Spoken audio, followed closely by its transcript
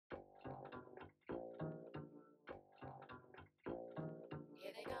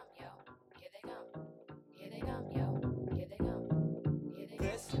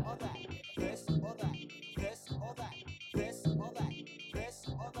or that, this or that, this or that, this or that, this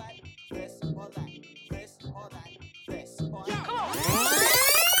or that, this or that, this or that, this or that.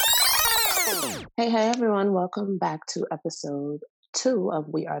 Hey, everyone. Welcome back to episode 2 of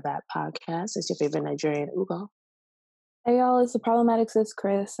We Are That podcast. It's your favorite Nigerian, Ugo. Hey, y'all. It's the Problematic Sis,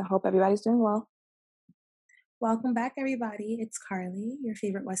 Chris. I hope everybody's doing well. Welcome back, everybody. It's Carly, your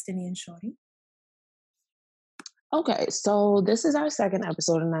favorite West Indian shorty. Okay, so this is our second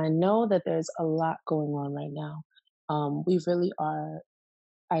episode, and I know that there's a lot going on right now. We really are,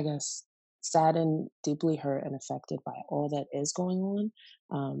 I guess, saddened, deeply hurt, and affected by all that is going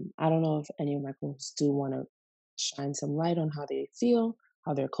on. I don't know if any of my co-hosts do want to shine some light on how they feel,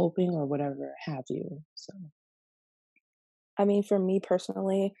 how they're coping, or whatever have you. So, I mean, for me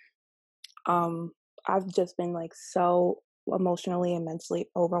personally, I've just been like so emotionally and mentally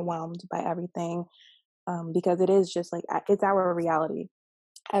overwhelmed by everything because it is just like it's our reality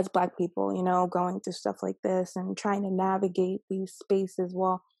as Black people, you know, going through stuff like this and trying to navigate these spaces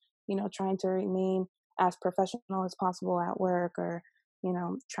while, you know, trying to remain as professional as possible at work, or, you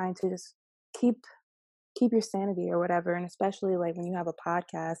know, trying to just keep your sanity or whatever. And especially like when you have a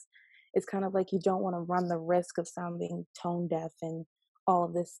podcast, it's kind of like you don't want to run the risk of sounding tone deaf and all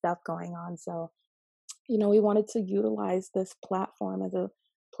of this stuff going on. So, you know, we wanted to utilize this platform as a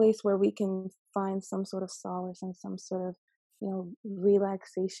place where we can find some sort of solace and some sort of, you know,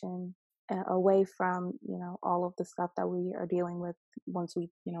 relaxation away from, you know, all of the stuff that we are dealing with once we,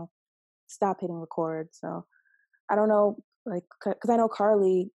 you know, stop hitting record. So I don't know, like, because I know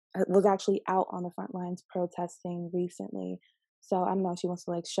Carly was actually out on the front lines protesting recently. So I don't know if she wants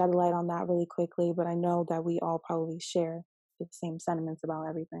to like shed a light on that really quickly, but I know that we all probably share the same sentiments about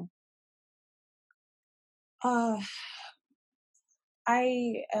everything.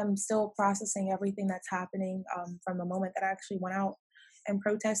 I am still processing everything that's happening from the moment that I actually went out and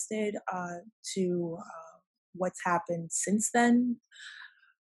protested to what's happened since then.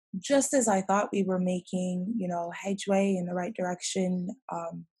 Just as I thought we were making, you know, headway in the right direction,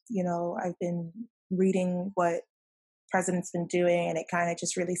 you know, I've been reading what president's been doing, and it kind of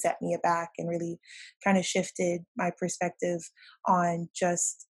just really set me aback and really kind of shifted my perspective on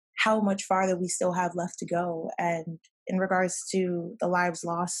just how much farther we still have left to go. And in regards to the lives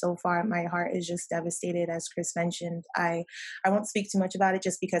lost so far, my heart is just devastated, as Chris mentioned. I won't speak too much about it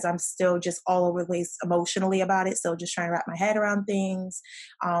just because I'm still just all over the place emotionally about it, still just trying to wrap my head around things.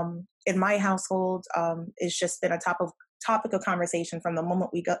 In my household, it's just been a topic of conversation from the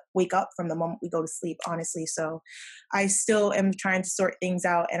moment we wake up, from the moment we go to sleep, honestly. So I still am trying to sort things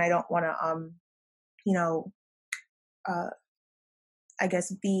out, and I don't want to, you know, I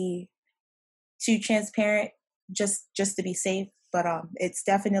guess be too transparent just to be safe. But it's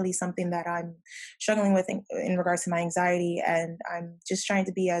definitely something that I'm struggling with in regards to my anxiety, and I'm just trying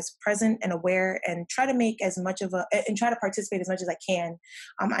to be as present and aware and try to make as much of and try to participate as much as I can.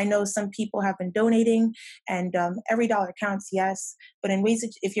 I know some people have been donating, and every dollar counts, yes, but in ways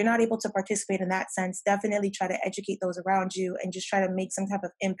that if you're not able to participate in that sense, definitely try to educate those around you and just try to make some type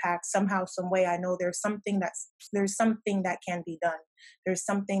of impact somehow, some way. I know there's something that can be done. There's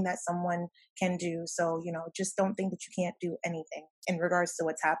something that someone can do. So, you know, just don't think that you can't do anything in regards to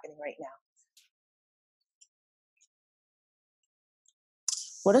what's happening right now.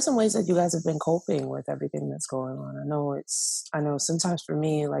 what are some ways that you guys have been coping with everything that's going on? I know sometimes for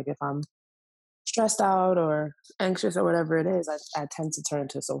me, like if I'm stressed out or anxious or whatever it is, I tend to turn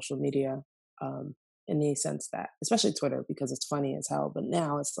to social media in the sense that, especially Twitter, because it's funny as hell. But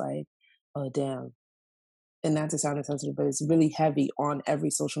now it's like, oh, damn. And not to sound insensitive, but it's really heavy on every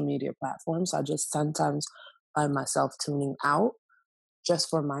social media platform. So I just sometimes find myself tuning out just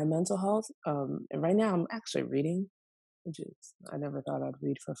for my mental health. And right now I'm actually reading, which is, I never thought I'd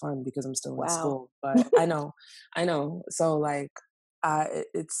read for fun because I'm still in school. But I know. So like,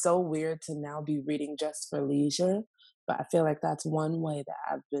 it's so weird to now be reading just for leisure. But I feel like that's one way that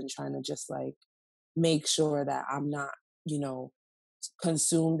I've been trying to just like make sure that I'm not, you know,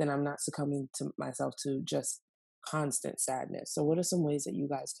 consumed and I'm not succumbing to myself to just constant sadness. So what are some ways that you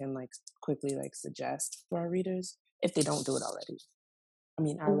guys can like quickly like suggest for our readers if they don't do it already? I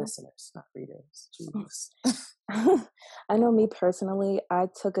mean, our listeners, not readers. Jesus. I know me personally, I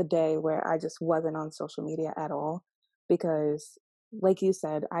took a day where I just wasn't on social media at all because, like you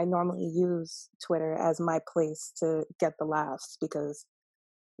said, I normally use Twitter as my place to get the laughs because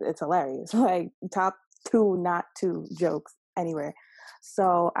it's hilarious. Like top 2 not 2 jokes anywhere.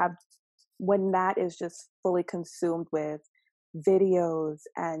 So when that is just fully consumed with videos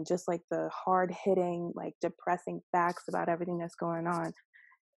and just like the hard hitting, like depressing facts about everything that's going on,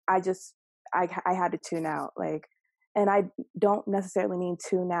 I had to tune out. Like And I don't necessarily mean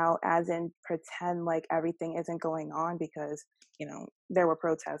tune out as in pretend like everything isn't going on, because, there were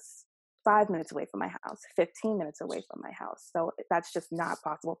protests 5 minutes away from my house, 15 minutes away from my house. So that's just not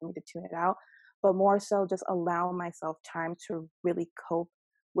possible for me to tune it out, but more so just allow myself time to really cope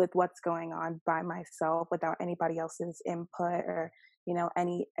with what's going on by myself without anybody else's input or,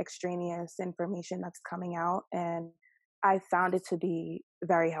 any extraneous information that's coming out. And I found it to be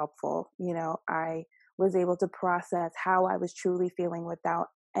very helpful. I was able to process how I was truly feeling without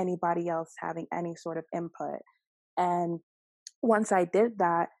anybody else having any sort of input. And once I did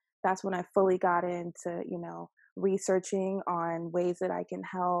that, that's when I fully got into, researching on ways that I can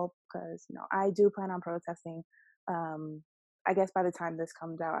help. Because, I do plan on protesting. I guess by the time this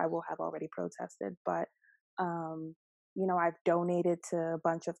comes out, I will have already protested. But, I've donated to a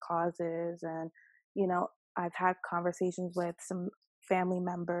bunch of causes, and, I've had conversations with some family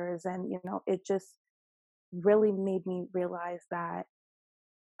members, and, it just really made me realize that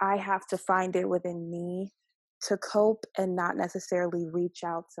I have to find it within me to cope and not necessarily reach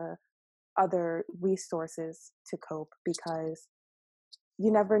out to other resources to cope, because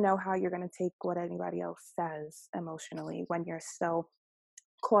you never know how you're going to take what anybody else says emotionally when you're so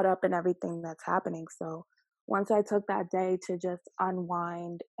caught up in everything that's happening. So once I took that day to just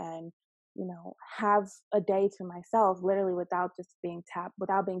unwind and, have a day to myself, literally without being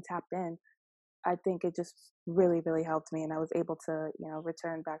tapped in, I think it just really, really helped me. And I was able to,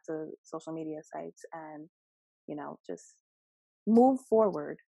 return back to social media sites and, just move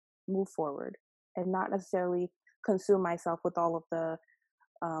forward and not necessarily consume myself with all of the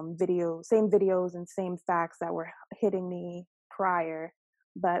same videos and same facts that were hitting me prior,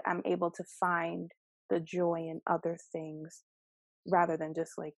 but I'm able to find the joy in other things rather than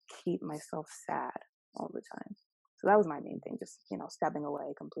just like keep myself sad all the time. So that was my main thing, just, stepping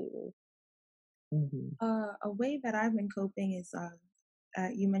away completely. Mhm. A way that I've been coping is,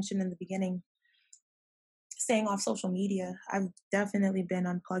 you mentioned in the beginning, staying off social media. I've definitely been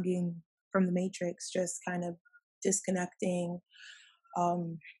unplugging from the matrix, just kind of disconnecting,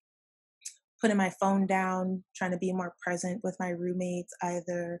 um, putting my phone down, trying to be more present with my roommates,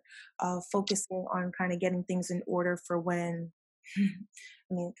 either focusing on kind of getting things in order for when, I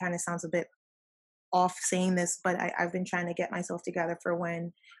mean, it kind of sounds a bit off saying this, but I've been trying to get myself together for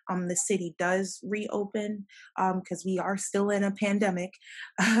when the city does reopen, because we are still in a pandemic.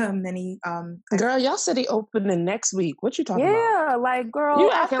 And Girl, y'all city opening next week. What you talking about? Yeah, like girl,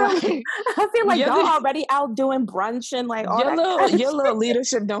 You acting like I feel like your, y'all already out doing brunch and like all your that little kind of your little shit.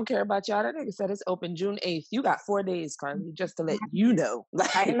 leadership don't care about y'all. That nigga said it's open June 8th. You got 4 days, Carly, just to let you know.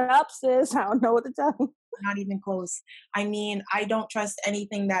 Like, Tighten up, sis. I don't know what to tell you. not even close. I mean, I don't trust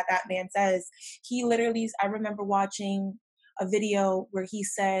anything that that man says. He literally, I remember watching a video where he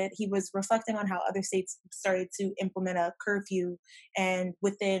said he was reflecting on how other states started to implement a curfew, and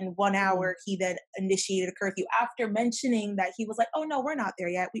within 1 hour he then initiated a curfew after mentioning that he was like, oh no, we're not there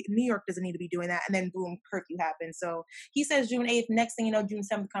yet, New York doesn't need to be doing that, and then boom, curfew happened. So he says June 8th, next thing you know, June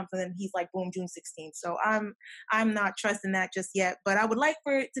 7th comes, and then he's like, boom, June 16th. So I'm not trusting that just yet, but I would like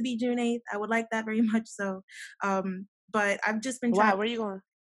for it to be June 8th. I would like that very much. So but I've just been trying. why? Where you going?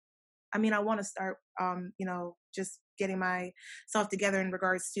 I mean, I want to start, just getting myself together in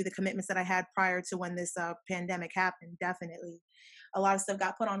regards to the commitments that I had prior to when this pandemic happened. Definitely, a lot of stuff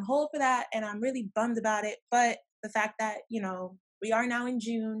got put on hold for that, and I'm really bummed about it. But the fact that we are now in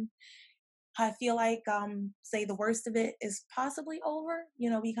June, I feel like, say the worst of it is possibly over.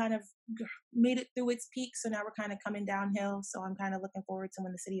 We kind of made it through its peak, so now we're kind of coming downhill. So I'm kind of looking forward to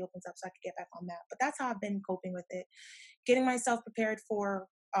when the city opens up so I could get back on that. But that's how I've been coping with it, getting myself prepared for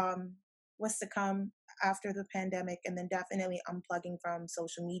what's to come after the pandemic, and then definitely unplugging from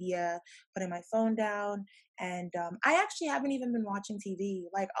social media, putting my phone down. And I actually haven't even been watching TV.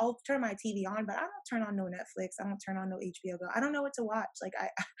 Like, I'll turn my TV on, but I don't turn on no Netflix. I don't turn on no HBO Go. I don't know what to watch. Like, I,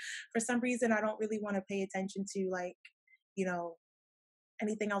 for some reason, I don't really want to pay attention to, like, you know,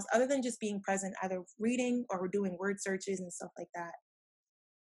 anything else other than just being present, either reading or doing word searches and stuff like that.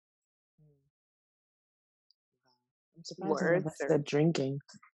 I'm surprised I Word, never sir. said drinking.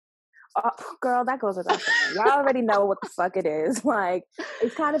 Oh, girl, that goes without saying. Y'all already know what the fuck it is. Like,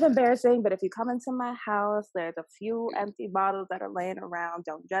 it's kind of embarrassing, but if you come into my house, there's a few empty bottles that are laying around.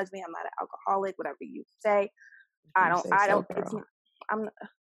 Don't judge me. I'm not an alcoholic. Whatever you say, You say so, It's girl. not. I'm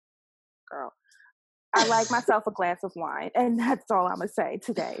girl. I like myself a glass of wine, and that's all I'm gonna say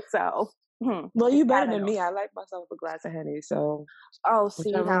today. So, Well, it's you better gotta than go. me. I like myself a glass of Henny, so Oh,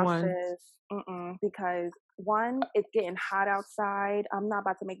 see whichever now, one. sis. Because one, it's getting hot outside. I'm not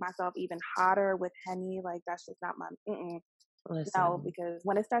about to make myself even hotter with Henny. Like, that's just not my. No, Listen, because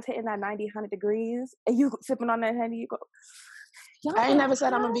when it starts hitting that 90, 100 degrees and you sipping on that Henny, you go, y'all I ain't so never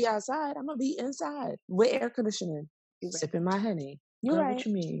said I'm hot. gonna be outside. I'm gonna be inside with air conditioning, You right. sipping my Henny. You Girl, right. what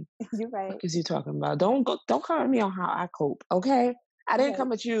you mean? You right. What is you talking about? Don't come at me on how I cope, okay? I didn't Right.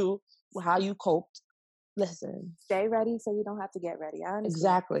 come at you with how you coped. Listen, Stay ready so you don't have to get ready. I understand.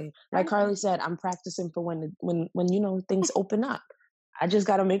 exactly. Like Carly said, I'm practicing for when things open up. I just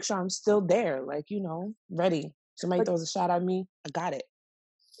got to make sure I'm still there, like, ready. Somebody But throws a shot at me, I got it.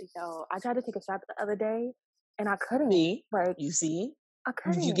 yo, I tried to take a shot the other day and I couldn't. See, Like, you see, I if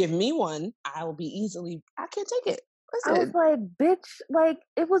you couldn't. give me one, I will be I can't take it. I was Listen, like, bitch, like,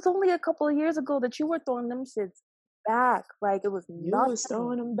 it was only a couple of years ago that you were throwing them shits back. Like, it was you was nothing.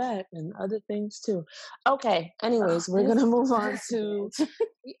 throwing them back and other things too. Okay, anyways, we're This going to move on to bitch.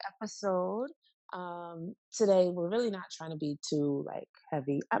 the episode. Today, we're really not trying to be too,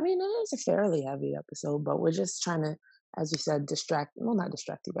 heavy. I mean, it is a fairly heavy episode, but we're just trying to, as you said, not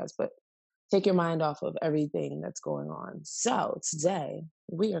distract you guys, but take your mind off of everything that's going on. So today,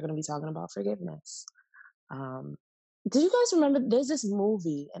 we are going to be talking about forgiveness. Do you guys remember there's this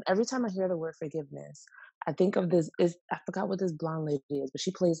movie, and every time I hear the word forgiveness, I think of I forgot what this blonde lady is, but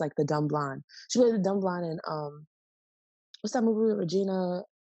she plays like the dumb blonde. She played the dumb blonde in what's that movie with Regina?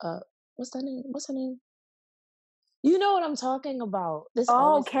 What's that name? What's her name? You know what I'm talking about. This Oh,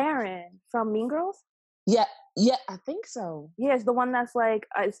 always Karen from Mean Girls? Yeah, I think so. Yeah, it's the one that's like,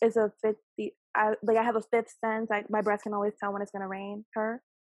 it's a 50, I have a fifth sense. Like, my breath can always tell when it's going to rain. Her?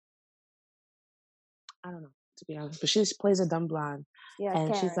 I don't know, to be honest, but she plays a dumb blonde. Yeah,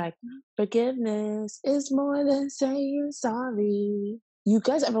 And she's Karen. like, forgiveness is more than saying sorry. You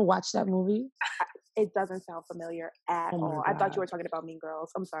guys ever watch that movie? It doesn't sound familiar at Oh my all. I thought you God. were talking about Mean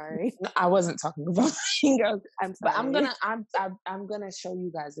Girls. I'm sorry. No, I wasn't talking about Mean Girls, I'm but sorry. I'm gonna show you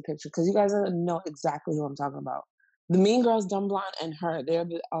guys the picture because you guys know exactly who I'm talking about. The Mean Girls dumb blonde and her, they're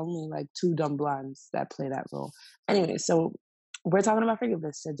the only two dumb blondes that play that role. Anyway, so we're talking about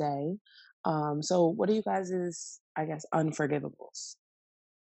forgiveness today. So what are you guys' I guess unforgivables?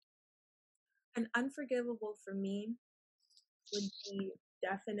 An unforgivable for me would be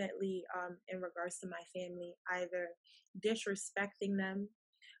definitely in regards to my family, either disrespecting them,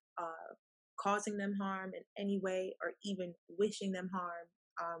 causing them harm in any way, or even wishing them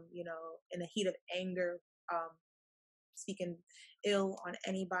harm, in the heat of anger, speaking ill on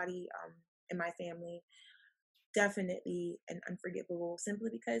anybody in my family. Definitely an unforgivable, simply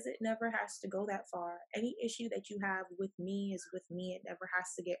because it never has to go that far. Any issue that you have with me is with me. It never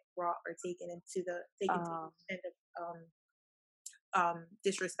has to get brought or taken to the end of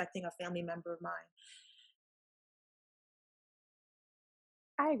disrespecting a family member of mine.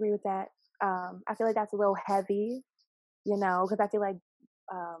 I agree with that. I feel like that's a little heavy, because I feel like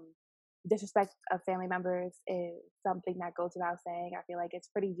disrespect of family members is something that goes without saying. I feel like it's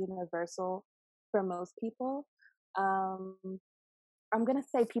pretty universal for most people. I'm gonna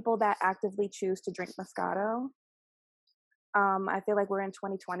say people that actively choose to drink Moscato. I feel like we're in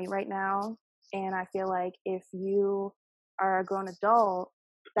 2020 right now, and I feel like if you are a grown adult,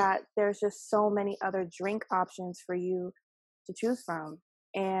 that there's just so many other drink options for you to choose from.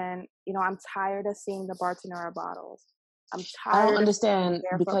 And I'm tired of seeing the bartender bottles. I'm I don't tired of seeing understand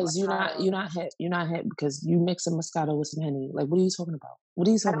barefoot because Moscato. you're not hit because you mix a Moscato with some Henny. Like, what are you talking about? What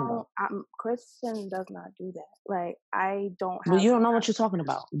are you talking about? Kristen does not do that. Like, I don't Well, have. you don't know what you're talking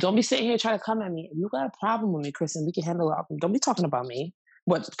about. Don't be sitting here trying to come at me. If you got a problem with me, Kristen, we can handle it. Don't be talking about me.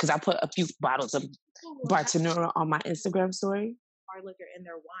 What? Because I put a few bottles of bartender on my Instagram story. Hard liquor in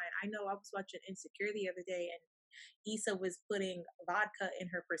their wine. I know I was watching Insecure the other day, and Issa was putting vodka in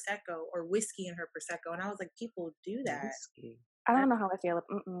her prosecco or whiskey in her prosecco, and I was like, people do that. Whiskey. I don't know how I feel.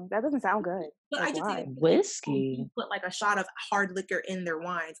 That doesn't sound good. But like, I just why? Whiskey. put like a shot of hard liquor in their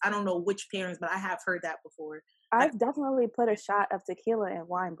wines. I don't know which pairings, but I have heard that before. I've definitely put a shot of tequila in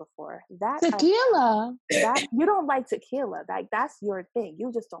wine before. Tequila. That you don't like tequila. Like, that's your thing.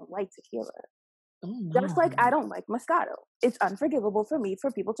 You just don't like tequila. Oh, Just like I don't like Moscato. It's unforgivable for me for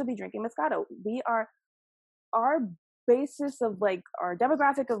people to be drinking Moscato. Our basis of our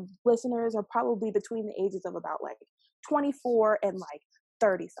demographic of listeners are probably between the ages of about 24 and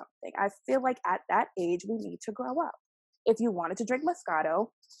 30 something. I feel like at that age we need to grow up. If you wanted to drink Moscato,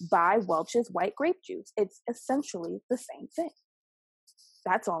 buy Welch's white grape juice. It's essentially the same thing.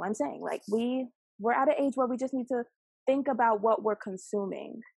 That's all I'm saying. We're at an age where we just need to think about what we're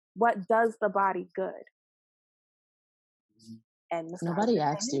consuming. What does the body good? And Nobody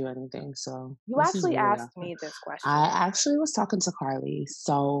asked you anything, so you actually asked me this question. I actually was talking to Carly,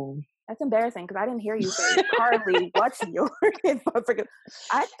 so That's embarrassing because I didn't hear you say, Carly, what's your unforgivable?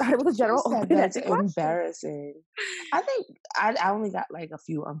 I thought it was a You general said that's open-ended question. embarrassing. I think I only got like a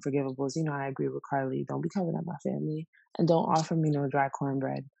few unforgivables. You know, I agree with Carly. Don't be coming at my family, and don't offer me no dry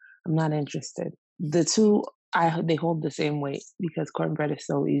cornbread. I'm not interested. The two, they hold the same weight because cornbread is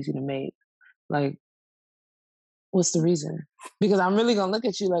so easy to make. Like, what's the reason? Because I'm really gonna look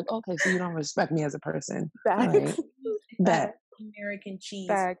at you like, okay, so you don't respect me as a person. All Facts. right, bet. American cheese.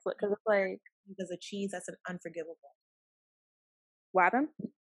 Facts. Because it's like, Because of cheese, that's an unforgivable. what happened?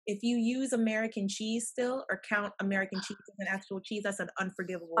 If you use American cheese still, or count American cheese as an actual cheese, that's an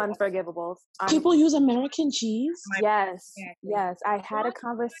unforgivable. Unforgivables. People use American cheese. Yes, Exactly. yes. I had a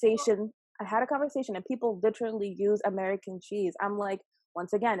conversation, and people literally use American cheese. I'm like,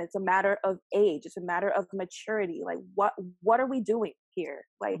 once again, it's a matter of age. It's a matter of maturity. Like, what are we doing here?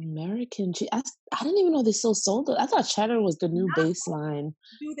 Like, American cheese. I didn't even know they still sold it. I thought cheddar was the new baseline.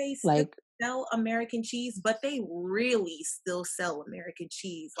 Do they still Like, sell American cheese? But they really still sell American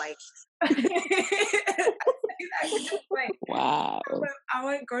cheese. Like, wow. I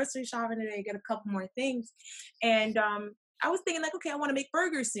went grocery shopping today to get a couple more things, and I was thinking like, okay, I want to make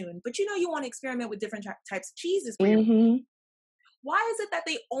burgers soon, but you know, you want to experiment with different types of cheeses for your. Mm-hmm. Why is it that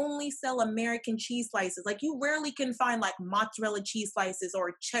they only sell American cheese slices? Like, you rarely can find like mozzarella cheese slices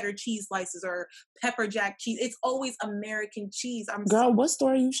or cheddar cheese slices or pepper jack cheese. It's always American cheese. I'm Girl, what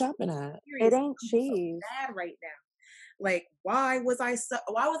store are you shopping at? serious. it ain't I'm cheese. so bad right now. Like, why was I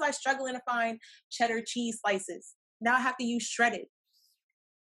struggling to find cheddar cheese slices? Now I have to use shredded.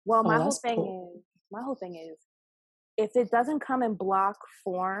 Well, my Oh, whole that's thing cool. is, if it doesn't come in block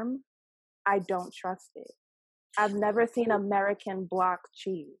form, I don't trust it. I've never seen American block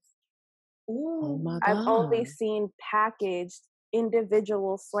cheese. Oh Ooh. my I've only God. seen packaged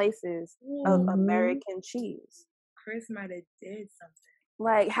individual slices of Mhm. American cheese. Chris might have did something.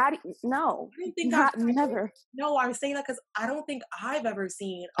 Like, how do you, no, I don't think not I've never. No, I was saying that because I don't think I've ever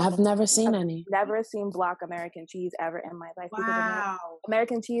seen. I've never seen any. Never seen block American cheese ever in my life because Wow.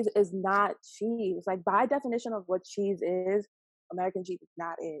 American cheese is not cheese. Like, by definition of what cheese is, American cheese is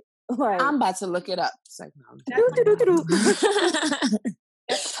not it. Like, I'm about to look it up. It's like, no.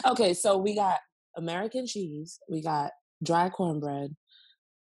 Okay, so we got American cheese. We got dry cornbread.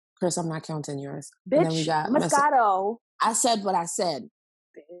 Chris, I'm not counting yours. bitch, And then we got Moscato. I said what I said.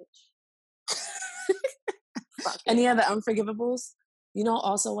 Bitch. Fuck Any it. other unforgivables? You know,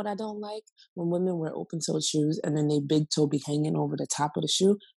 also what I don't like when women wear open-toed shoes and then they big toe be hanging over the top of the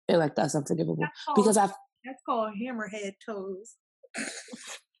shoe. I feel like that's unforgivable because that's called hammerhead toes.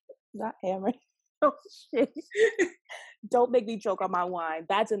 Not hammer. Oh shit! Don't make me choke on my wine.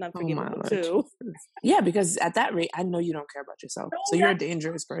 That's an unforgivable too. Yeah, because at that rate, I know you don't care about yourself, so you're a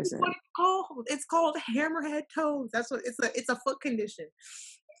dangerous person. What it's called? It's called hammerhead toes. That's what it's a foot condition.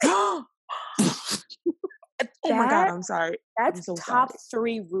 Oh my God, I'm sorry. That's I'm so top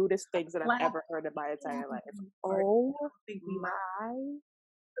sorry. 3 rudest things that I've ever heard in my entire life. Oh my!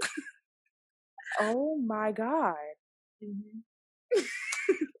 Oh my God! Mm-hmm.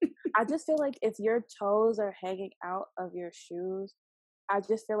 I just feel like if your toes are hanging out of your shoes, I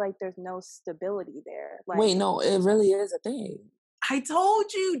just feel like there's no stability there. Like, wait, no, it really is a thing. I told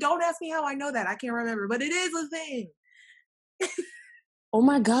you. Don't ask me how I know that. I can't remember, but it is a thing. Oh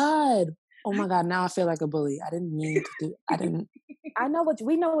my God. Oh my God. Now I feel like a bully. I didn't mean to do. I didn't.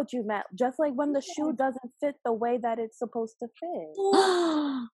 we know what you meant. Just like when the shoe doesn't fit the way that it's supposed to fit.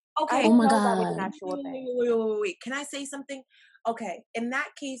 Okay. Oh my that God. was an actual thing. Wait. Can I say something? Okay. In that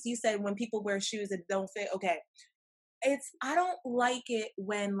case, you said when people wear shoes that don't fit. Okay. I don't like it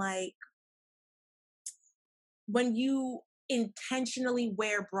when you intentionally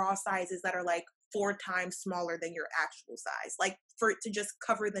wear bra sizes that are like 4 times smaller than your actual size, like for it to just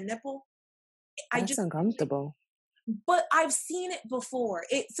cover the nipple. That's uncomfortable. But I've seen it before.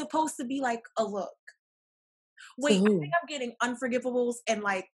 It's supposed to be like a look. Wait, I think I'm getting unforgivables and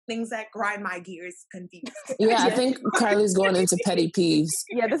like things that grind my gears confused. Yeah, I think Carly's going into petty peeves.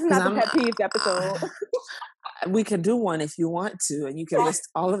 Yeah, this is not the pet peeves episode. We could do one if you want to, and you can list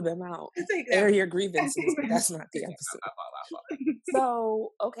all of them out. Air your grievances, but that's not the episode.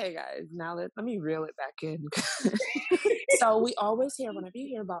 So, okay, guys, now let me reel it back in. So we always hear, whenever you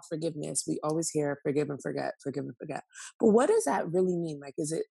hear about forgiveness, we always hear forgive and forget, forgive and forget. But what does that really mean? Like,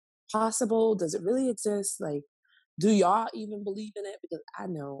 is it possible? Does it really exist? Like, do y'all even believe in it? Because I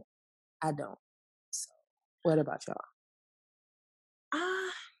know I don't. So what about y'all?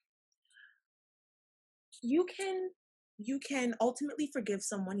 You can ultimately forgive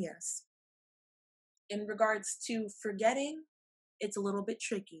someone, yes. In regards to forgetting, it's a little bit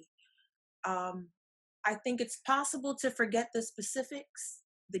tricky. I think it's possible to forget the specifics,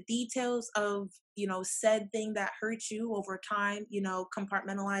 the details of, said thing that hurt you over time,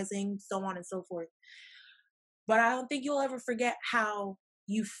 compartmentalizing, so on and so forth. But I don't think you'll ever forget how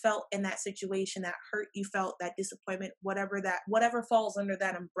you felt in that situation, that hurt you felt, that disappointment, whatever falls under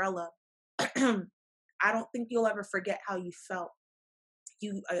that umbrella. I don't think you'll ever forget how you felt.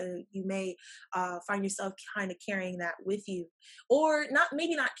 You may find yourself kind of carrying that with you, or not,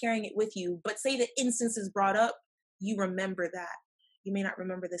 maybe not carrying it with you, but say the instance is brought up, you remember that. You may not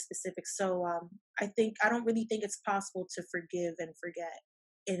remember the specifics. So I don't really think it's possible to forgive and forget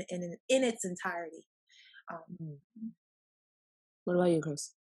in its entirety. What about you,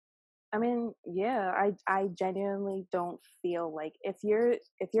 Chris? I mean, yeah, I genuinely don't feel like if you're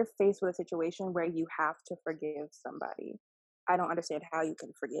faced with a situation where you have to forgive somebody, I don't understand how you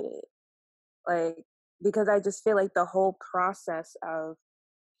can forget it. Like, because I just feel like the whole process of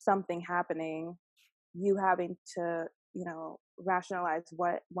something happening, you having to, rationalize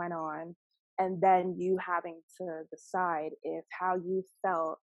what went on, and then you having to decide if how you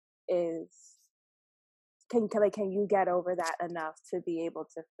felt is can you get over that enough to be able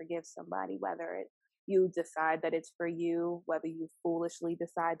to forgive somebody, whether you decide that it's for you, whether you foolishly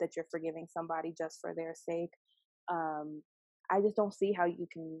decide that you're forgiving somebody just for their sake. I just don't see how you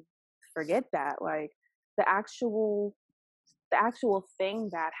can forget that. Like, the actual thing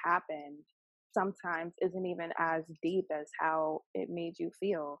that happened sometimes isn't even as deep as how it made you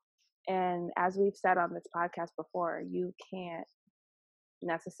feel. And as we've said on this podcast before, you can't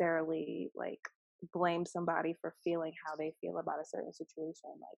necessarily like blame somebody for feeling how they feel about a certain situation.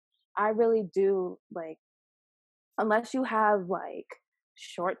 Like, I really do, like, unless you have like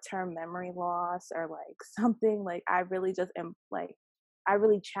short-term memory loss or like something, like, I really just am like, I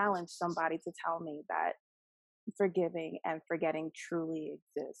really challenge somebody to tell me that forgiving and forgetting truly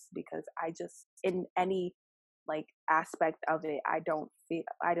exists, because I just, in any like aspect of it, I don't see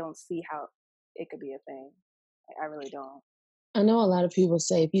how it could be a thing. Like, I really don't. I know a lot of people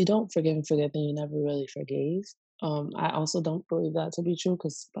say if you don't forgive and forget, then you never really forgave. I also don't believe that to be true,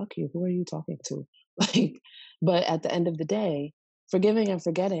 because fuck you, who are you talking to? Like, but at the end of the day, forgiving and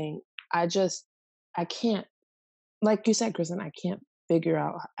forgetting, I can't, like you said, Kristen, I can't figure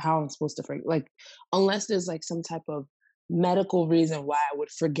out how I'm supposed to forget. Like, unless there's like some type of medical reason why I would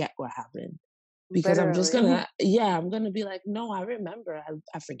forget what happened. Because I'm just Literally. I'm gonna be like, no, I remember,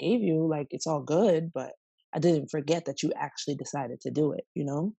 I forgave you, like, it's all good, but I didn't forget that you actually decided to do it, you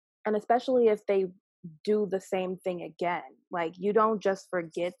know? And especially if they do the same thing again, like, you don't just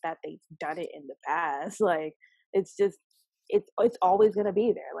forget that they've done it in the past. Like, it's just, it's always going to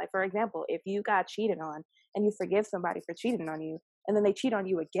be there. Like, for example, if you got cheated on and you forgive somebody for cheating on you, and then they cheat on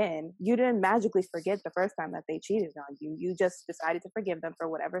you again, you didn't magically forget the first time that they cheated on you. You just decided to forgive them for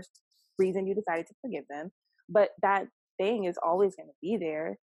whatever reason you decided to forgive them. But that thing is always going to be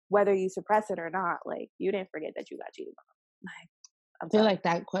there, whether you suppress it or not. Like, you didn't forget that you got cheated on. Like, I I'm feel sorry. like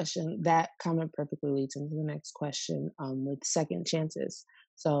that comment perfectly leads into the next question, with second chances.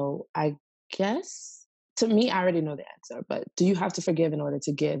 So I guess, to me, I already know the answer, but do you have to forgive in order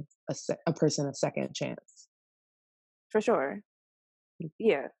to give a person a second chance? For sure.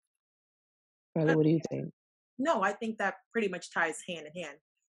 Yeah. Riley, what do you think? No, I think that pretty much ties hand in hand.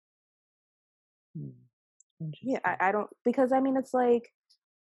 Yeah. Interesting. I don't, because I mean, it's like,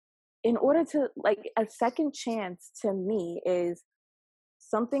 in order to, like, a second chance to me is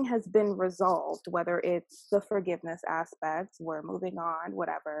something has been resolved, whether it's the forgiveness aspect, we're moving on,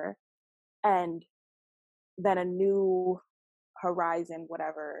 whatever, and then a new horizon,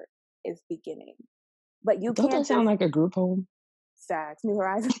 whatever, is beginning. But you Don't that can't sound just like a group home? facts, new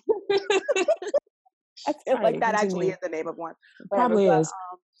horizon. I feel like Sorry, that actually continue. is the name of one. Whatever. Probably But is.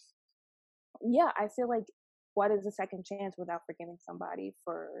 yeah, I feel like, what is a second chance without forgiving somebody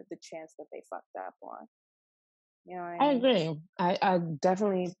for the chance that they fucked up on? You know what I I mean? agree. I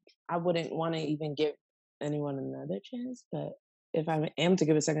definitely, I wouldn't want to even give anyone another chance, but if I am to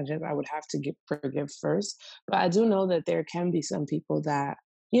give a second chance, I would have to forgive first. But I do know that there can be some people that,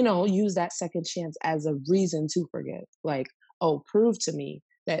 use that second chance as a reason to forgive. Like, oh, prove to me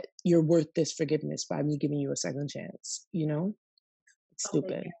that you're worth this forgiveness by me giving you a second chance. It's Okay,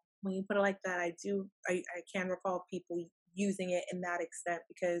 stupid. yeah. When you put it like that, I can recall people using it in that extent,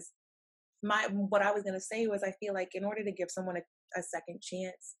 because what I was gonna say was, I feel like in order to give someone a second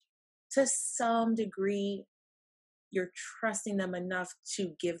chance, to some degree, you're trusting them enough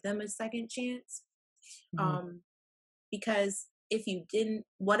to give them a second chance. Mhm. Um, because if you didn't,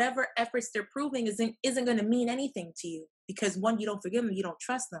 whatever efforts they're proving isn't going to mean anything to you, because one, you don't forgive them, you don't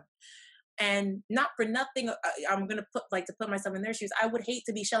trust them, And not for nothing, I'm gonna put myself in their shoes. I would hate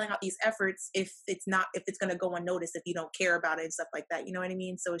to be shelling out these efforts if it's gonna go unnoticed, if you don't care about it and stuff like that. You know what I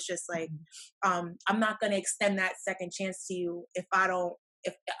mean? So it's just like, I'm not gonna extend that second chance to you if I don't.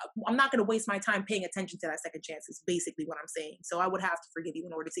 If I'm not gonna waste my time paying attention to that second chance, is basically what I'm saying. So I would have to forgive you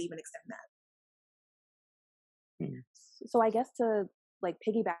in order to even extend that. So I guess to like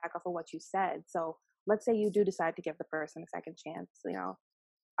piggyback off of what you said. So let's say you do decide to give the person a second chance. You know,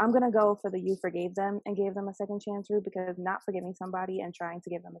 I'm gonna go for the you forgave them and gave them a second chance route, because not forgiving somebody and trying to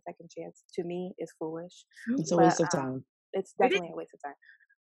give them a second chance to me is foolish. It's a But waste of time. it's definitely a waste of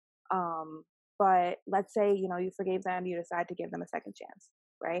time. But let's say, you know, you forgave them, you decide to give them a second chance,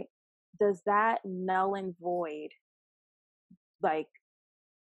 right? Does that null and void, like,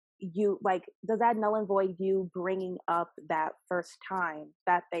 does that null and void you bringing up that first time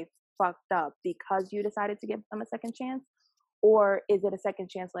that they fucked up because you decided to give them a second chance? Or is it a second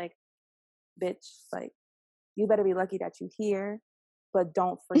chance like, bitch, like, you better be lucky that you here, but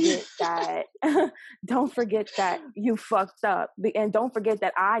don't forget that don't forget that you fucked up, and don't forget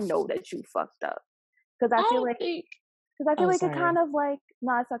that I know that you fucked up. Because I feel don't like think. because I feel Oh, like it kind sorry. of like,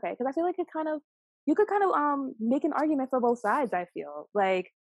 no, it's okay. Because I feel like it kind of, you could kind of make an argument for both sides. I feel like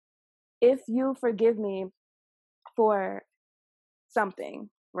if you forgive me for something,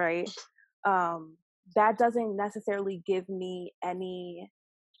 right? That doesn't necessarily give me any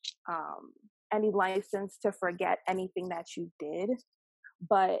license to forget anything that you did.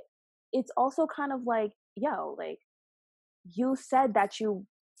 But it's also kind of like, yo, like, you said that you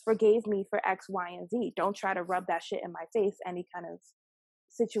forgave me for X, Y, and Z. Don't try to rub that shit in my face, any kind of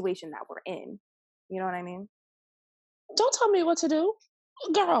situation that we're in. You know what I mean? Don't tell me what to do,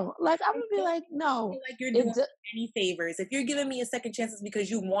 girl. Like I'm gonna be Don't like, no. feel like you're It doing any favors. If you're giving me a second chance, it's because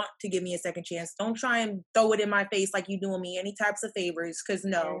you want to give me a second chance. Don't try and throw it in my face like you doing me any types of favors. Because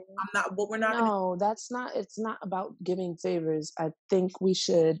no, I'm not. What we're not gonna. no, that's not. It's not about giving favors. I think we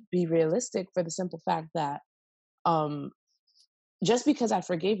should be realistic for the simple fact that, um, just because I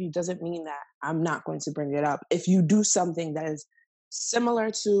forgave you doesn't mean that I'm not going to bring it up. If you do something that is similar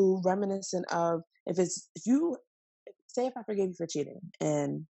to, reminiscent of, if you say if I forgave you for cheating,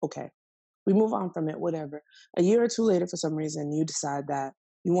 and okay, we move on from it, whatever. A year or two later, for some reason, you decide that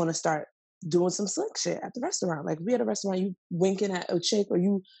you want to start doing some slick shit at the restaurant. Like we at a restaurant, you winking at a chick or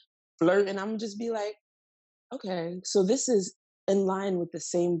you flirting. I'm just be like, okay, so this is in line with the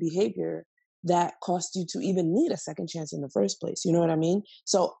same behavior that cost you to even need a second chance in the first place. You know what I mean?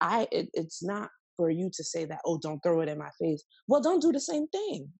 So it's not for you to say that, oh, don't throw it in my face. Well, don't do the same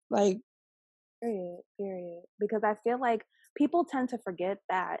thing. Like, Period. Because I feel like people tend to forget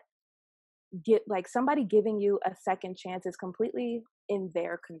that somebody giving you a second chance is completely in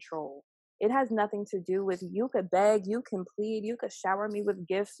their control. It has nothing to do with, you could beg, you can plead, you could shower me with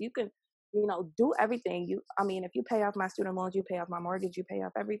gifts, you can, you know, do everything. I mean, if you pay off my student loans, you pay off my mortgage, you pay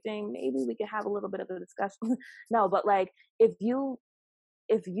off everything, maybe we could have a little bit of a discussion. No, but like, if you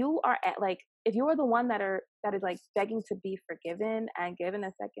are at like, if you are the one that is like begging to be forgiven and given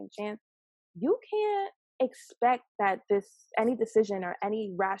a second chance, you can't expect that any decision or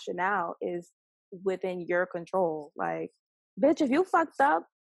any rationale is within your control. Like, bitch, if you fucked up,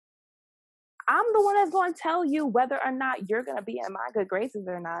 I'm the one that's going to tell you whether or not you're going to be in my good graces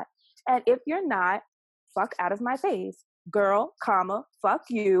or not. And if you're not, fuck out of my face, girl, comma, fuck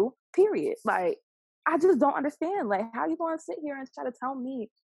you, period. Like, I just don't understand. Like, how you going to sit here and try to tell me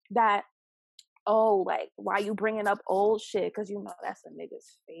that, oh, like, why you bringing up old shit? Because you know that's a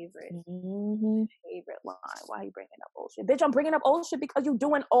nigga's favorite line. Why you bringing up old shit? Bitch, I'm bringing up old shit because you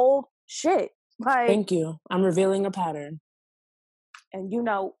doing old shit. Like, thank you. I'm revealing a pattern. and you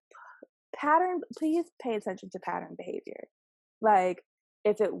know, please pay attention to pattern behavior. Like,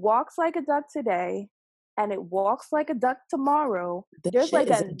 if it walks like a duck today and it walks like a duck tomorrow, there's like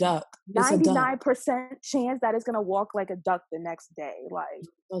a duck. It's a duck. 99% chance that it's gonna walk like a duck the next day. Like,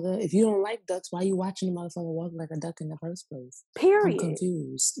 If you don't like ducks, why you watching the motherfucker walk like a duck in the first place? period. I'm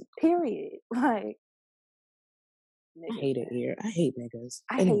confused. Period. Like, I hate it here. I hate niggas.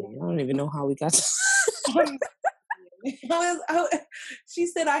 I Anyway, hate it. I don't even know how we got to. She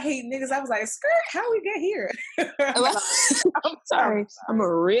said, I hate niggas. I was like, skirt, how we get here? I'm sorry. I'm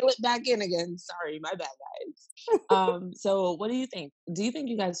gonna reel it back in again. Sorry, my bad, guys. So what do you think? Do you think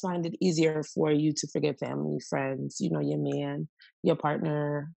you guys find it easier for you to forgive family, friends, you know, your man, your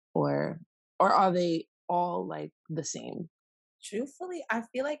partner, or are they all like the same? Truthfully, I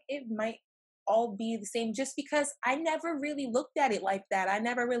feel like it might all be the same, just because I never really looked at it like that. I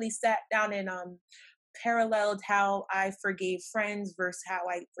never really sat down and paralleled how I forgave friends versus how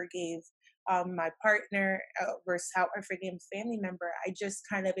I forgave my partner versus how I forgave a family member, I just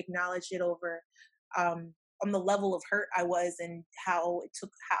kind of acknowledged it over on the level of hurt I was and how it took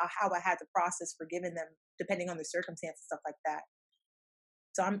how I had to process forgiving them depending on the circumstances, stuff like that.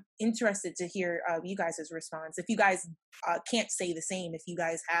 So I'm interested to hear you guys' response. If you guys can't say the same, if you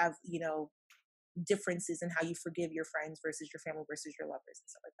guys have, differences in how you forgive your friends versus your family versus your lovers and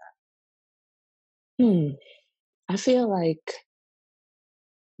stuff like Hmm. I feel like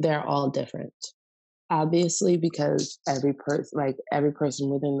they're all different. Obviously, because every person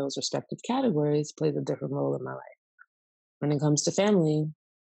within those respective categories plays a different role in my life. When it comes to family,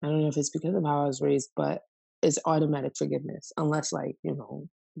 I don't know if it's because of how I was raised, but it's automatic forgiveness, unless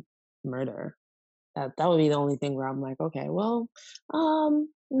murder. That would be the only thing where I'm like, okay, well,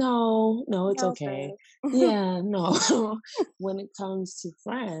 no, it's No, okay. sis. Yeah, no. When it comes to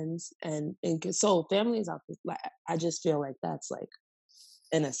friends so families, I just feel like that's like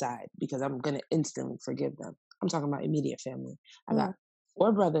an aside because I'm gonna instantly forgive them. I'm talking about immediate family. I got Mm,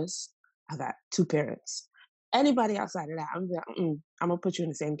 4 brothers. I got 2 parents. Anybody outside of that, I'm gonna put you in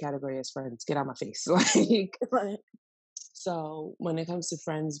the same category as friends. Get out my face. Like, right. so when it comes to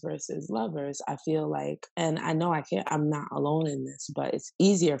friends versus lovers, I feel like, and I know I'm not alone in this, but it's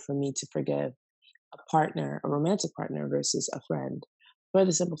easier for me to forgive a romantic partner versus a friend for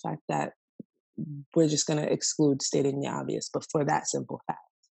the simple fact that we're just going to exclude stating the obvious, but for that simple fact,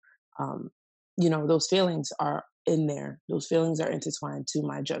 um, those feelings are in there. Those feelings are intertwined to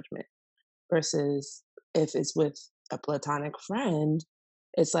my judgment versus if it's with a platonic friend,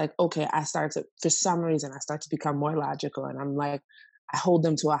 it's like, okay, for some reason, I start to become more logical and I'm like, I hold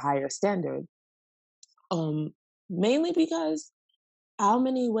them to a higher standard. Um, Mainly because how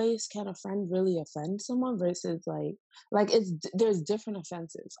many ways can a friend really offend someone versus there's different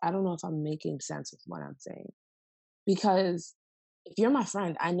offenses. I don't know if I'm making sense with what I'm saying because if you're my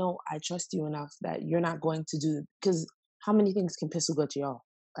friend, I know I trust you enough that you're not going to do because how many things can piss a Gucci off?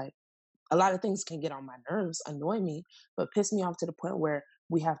 Like a lot of things can get on my nerves, annoy me, but piss me off to the point where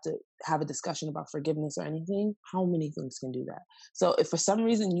we have to have a discussion about forgiveness or anything. How many things can do that? So if for some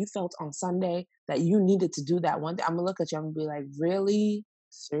reason you felt on Sunday that you needed to do that one day, I'm gonna look at you, I'm gonna be like, really?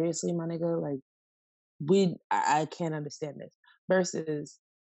 Seriously, my nigga? Like I can't understand this. Versus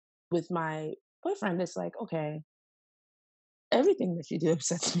with my boyfriend, it's like, okay, everything that you do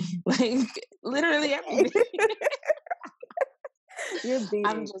upsets me. Like literally everything. You're I'm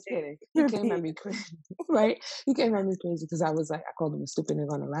being. just kidding. He You're came at being. me crazy, right? He came at me crazy because I called him a stupid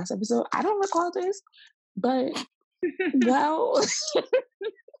nigga on the last episode. I don't recall this, but that. well,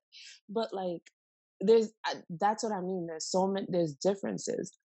 but like, that's what I mean. There's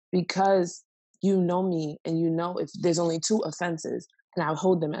differences because you know me and you know if there's only 2 offenses and I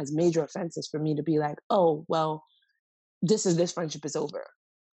hold them as major offenses for me to be like, oh, well, this friendship is over.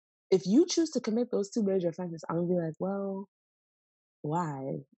 If you choose to commit those 2 major offenses, I'm gonna be like, well,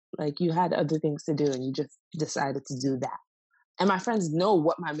 why? Like you had other things to do and you just decided to do that. And my friends know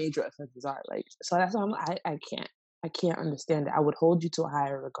what my major offenses are. Like, so that's why I can't understand it. I would hold you to a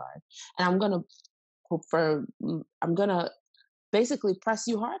higher regard. And I'm gonna basically press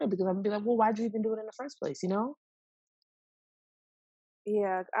you harder because I'm gonna be like, well, why'd you even do it in the first place, you know?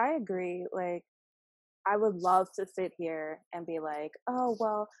 Yeah, I agree. Like, I would love to sit here and be like, oh,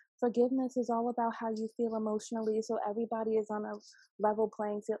 well, forgiveness is all about how you feel emotionally. So everybody is on a level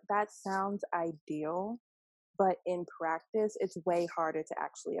playing field. That sounds ideal. But in practice, it's way harder to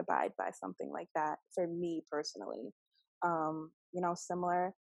actually abide by something like that for me personally.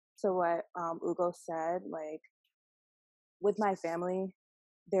 Similar to what Ugo said, like with my family,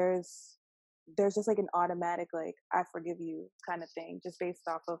 there's there's just like an automatic like I forgive you kind of thing just based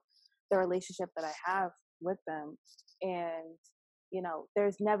off of the relationship that I have with them. And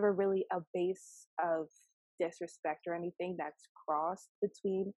there's never really a base of disrespect or anything that's crossed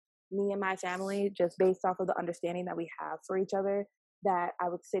between me and my family just based off of the understanding that we have for each other, that I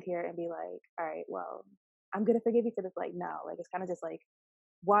would sit here and be like, all right, well, I'm gonna forgive you for this. Like, no, like it's kind of just like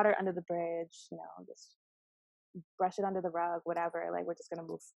water under the bridge, just brush it under the rug, whatever. Like, we're just gonna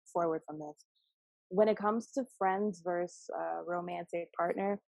move forward from this. When it comes to friends versus romantic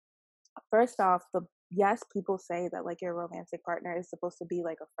partner, first off, the yes, people say that like your romantic partner is supposed to be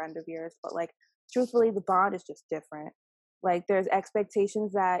like a friend of yours, but like truthfully, the bond is just different. Like, there's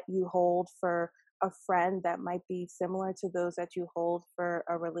expectations that you hold for a friend that might be similar to those that you hold for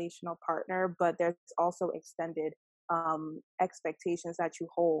a relational partner, but there's also extended expectations that you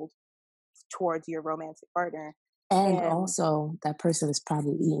hold towards your romantic partner. And And also that person is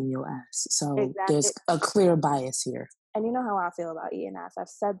probably eating your ass. So there's exactly. a clear bias here. And you know how I feel about eating ass. I've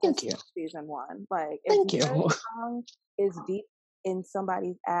said this Thank you. since season 1. Like, if Thank your you. tongue is deep in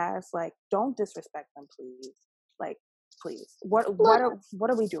somebody's ass, like, don't disrespect them, please. Like, please. What Look,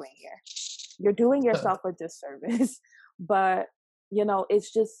 are we doing here? You're doing yourself a disservice. But, you know,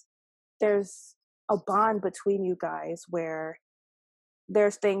 it's just, there's a bond between you guys where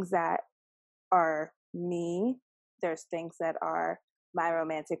there's things that are me, there's things that are my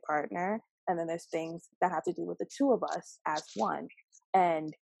romantic partner, and then there's things that have to do with the two of us as one.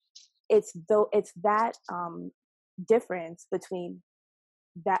 And it's that difference between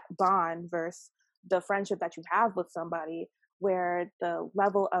that bond versus the friendship that you have with somebody, where the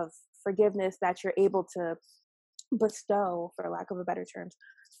level of forgiveness that you're able to bestow, for lack of a better term,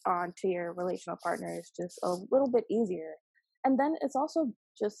 onto your relational partner is just a little bit easier. And then it's also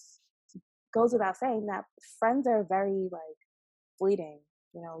just goes without saying that friends are very like fleeting.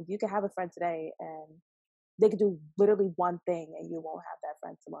 You know, you can have a friend today and they could do literally one thing and you won't have that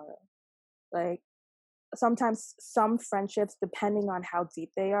friend tomorrow. Like, sometimes some friendships, depending on how deep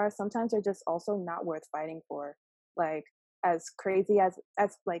they are, sometimes they're just also not worth fighting for. Like, as crazy as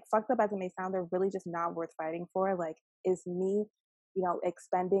like fucked up as it may sound, they're really just not worth fighting for. Like, is me, you know,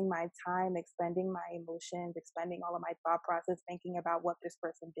 expending my time, expending my emotions, expending all of my thought process thinking about what this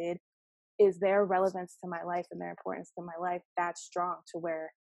person did, is their relevance to my life and their importance to my life that strong to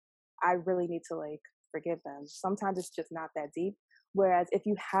where I really need to like forgive them? Sometimes it's just not that deep. Whereas if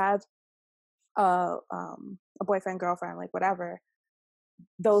you have a boyfriend, girlfriend, like whatever,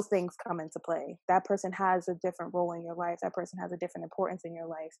 those things come into play. That person has a different role in your life. That person has a different importance in your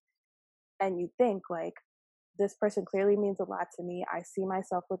life. And you think like, this person clearly means a lot to me. I see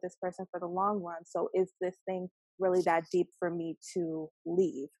myself with this person for the long run. So is this thing really that deep for me to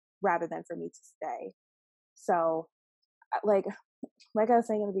leave rather than for me to stay? So like I was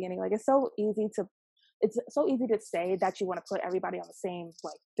saying in the beginning, like it's so easy to say that you want to put everybody on the same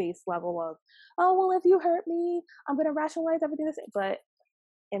like base level of, oh well, if you hurt me, I'm gonna rationalize everything the same. But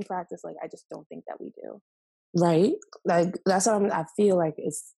in practice, like I just don't think that we do. right? Like that's what I feel like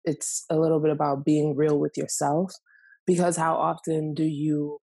it's a little bit about being real with yourself, because how often do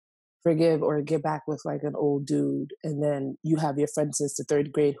you forgive or get back with like an old dude, and then you have your friend since the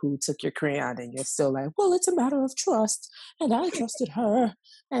third grade who took your crayon, and you're still like, well, it's a matter of trust, and I trusted her,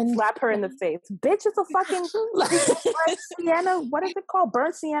 and Slap her in the face, bitch! It's a fucking burnt sienna. What is it called?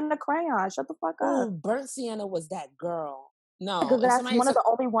 Burnt sienna crayon. Shut the fuck up. oh, burnt sienna was that girl. No, Because if that's somebody one of took,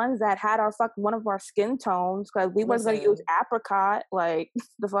 the only ones that had one of our skin tones. Because we wasn't gonna use listen, apricot. Like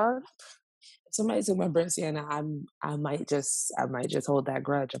the fuck. if somebody took my burnt sienna, I might just hold that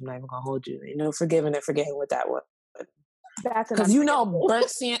grudge. I'm not even gonna hold you. You know, forgiving and forgetting with that one. That's an Because you know, unforgivable. burnt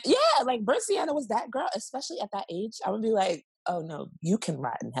sienna, yeah, like burnt sienna was that girl, especially at that age. I would be like, oh no, you can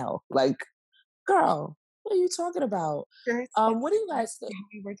rot in hell. Like, girl, what are you talking about? Sure, it's What do you funny guys think?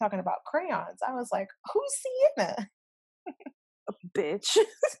 we were talking about crayons. I was like, who's Sienna? Bitch.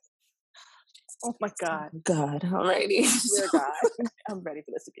 Oh my god. God, alrighty. Dear God. I'm ready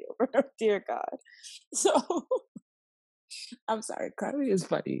for this to be over. Dear God. So I'm sorry, Carly is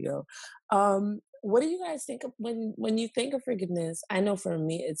funny, yo. What do you guys think of when you think of forgiveness? I know for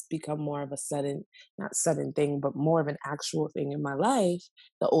me, it's become more of a sudden, not sudden thing, but more of an actual thing in my life.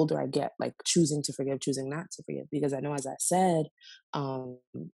 The older I get, like choosing to forgive, choosing not to forgive, because I know, as I said, um,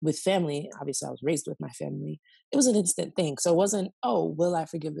 with family, obviously I was raised with my family. It was an instant thing, so it wasn't, oh, will I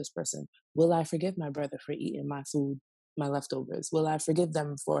forgive this person? Will I forgive my brother for eating my food? My leftovers? Will I forgive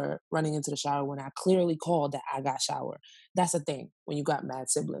them for running into the shower when I clearly called that I got shower? That's the thing. When you got mad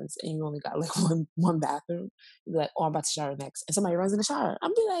siblings and you only got like one bathroom, you be like, oh, I'm about to shower next. And somebody runs in the shower.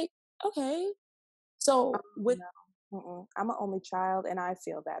 I'm be like, okay. So with No. Mm-mm. I'm an only child and I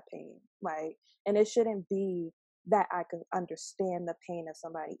feel that pain. Like, and it shouldn't be that I can understand the pain of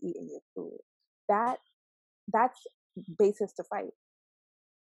somebody eating your food. That's basis to fight.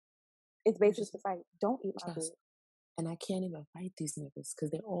 It's basis to fight. Don't eat my food. trust. And I can't even fight these niggas because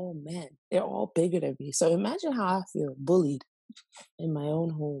they're all men. They're all bigger than me. So imagine how I feel bullied in my own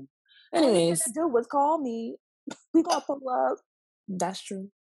home. All you had Anyways, to do was call me. We gonna pull up. that's true.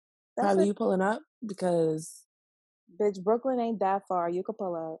 That's Probably it. you pulling up because Bitch, Brooklyn ain't that far. You could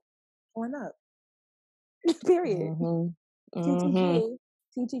pull up. Pulling up. Period. mm-hmm, mm-hmm. TTG.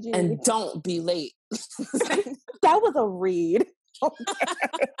 TTG. And don't be late. That was a read.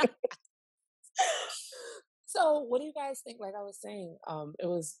 So what do you guys think? Like I was saying, it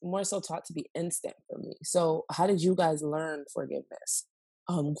was more so taught to be instant for me. So how did you guys learn forgiveness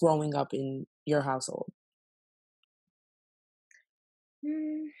growing up in your household?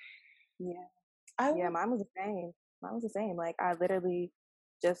 Mm, Yeah. I Yeah, would, mine was the same. Mine was the same. Like I literally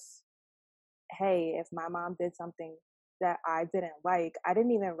just, hey, if my mom did something that I didn't like, I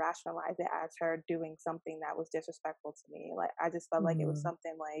didn't even rationalize it as her doing something that was disrespectful to me. Like, I just felt like it was Mm.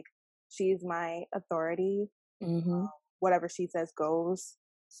 something like, she's my authority. Mm-hmm. Whatever she says goes.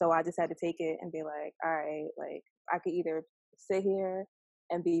 So I just had to take it and be like, all right, like, I could either sit here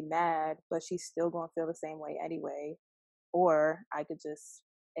and be mad, but she's still gonna feel the same way anyway, or I could just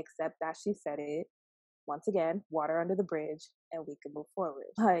accept that she said it. Once again, water under the bridge, and we can move forward.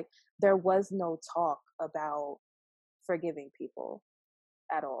 Like, there was no talk about forgiving people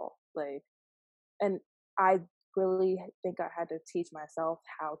at all. Like, and I really think I had to teach myself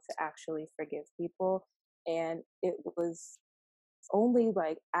how to actually forgive people. And it was only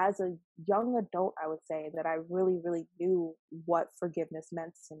like as a young adult, I would say, that I really, really knew what forgiveness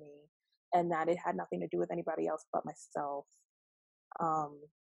meant to me, and that it had nothing to do with anybody else but myself.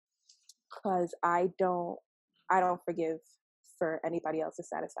 Because I don't forgive for anybody else's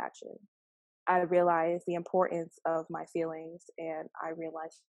satisfaction. I realize the importance of my feelings, and I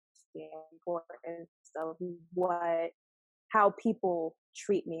realize the importance of how people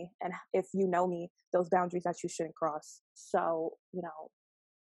treat me, and if you know me, those boundaries that you shouldn't cross. So,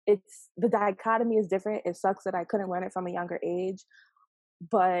 it's the dichotomy is different. It sucks that I couldn't learn it from a younger age,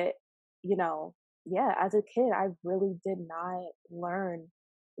 but you know, yeah, as a kid, I really did not learn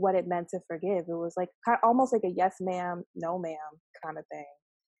what it meant to forgive. It was like almost like a yes ma'am, no ma'am kind of thing.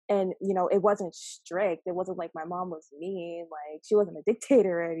 And it wasn't strict. It wasn't like my mom was mean. Like, she wasn't a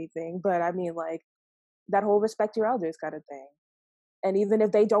dictator or anything. But I mean, like, that whole respect your elders kind of thing. And even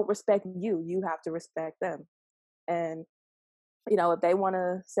if they don't respect you, you have to respect them. And if they want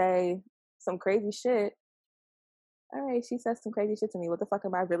to say some crazy shit, all right, she says some crazy shit to me. What the fuck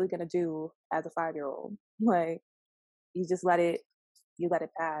am I really gonna do as a 5-year-old? Like, you just let it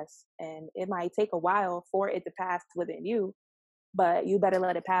pass, and it might take a while for it to pass within you, but you better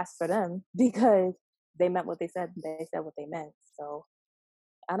let it pass for them because they meant what they said. They said what they meant. So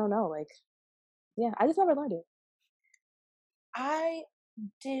I don't know, like, yeah, I just never learned it. I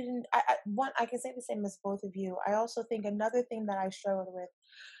didn't. I can say the same as both of you. I also think another thing that I struggled with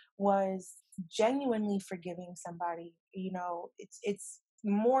was genuinely forgiving somebody. It's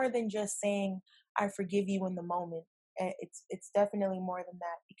more than just saying I forgive you in the moment. It's definitely more than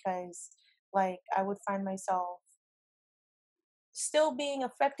that, because like I would find myself still being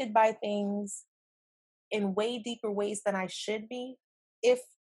affected by things in way deeper ways than I should be if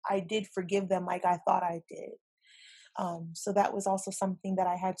I did forgive them like I thought I did. So that was also something that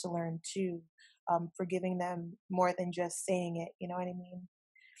I had to learn too, forgiving them more than just saying it. You know what I mean?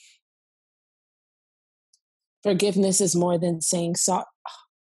 Forgiveness is more than saying sorry.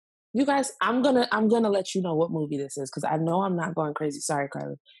 You guys, I'm gonna let you know what movie this is because I know I'm not going crazy. Sorry,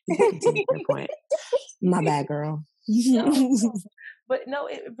 Carly. You can continue your point. My bad, girl. No, but no,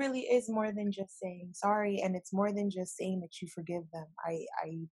 it really is more than just saying sorry, and it's more than just saying that you forgive them. I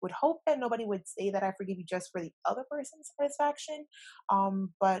would hope that nobody would say that I forgive you just for the other person's satisfaction,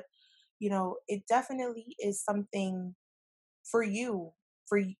 but it definitely is something for you.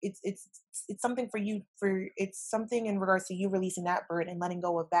 It's something for you. It's something in regards to you releasing that burden and letting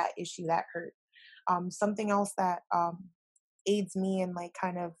go of that issue that hurt. Something else that aids me in like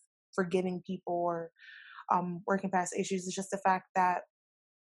kind of forgiving people or working past issues is just the fact that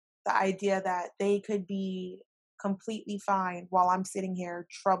the idea that they could be completely fine while I'm sitting here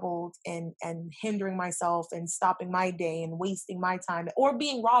troubled and hindering myself and stopping my day and wasting my time or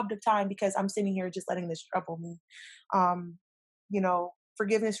being robbed of time because I'm sitting here just letting this trouble me.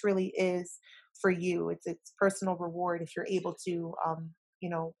 Forgiveness really is for you. It's personal reward if you're able to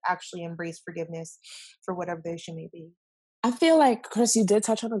actually embrace forgiveness for whatever the issue may be. I feel like Chris, you did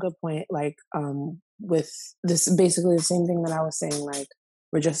touch on a good point. Like, with this, basically the same thing that I was saying. Like,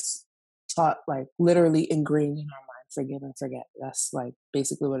 we're just taught, like, literally ingrained in our mind, forgive and forget. That's like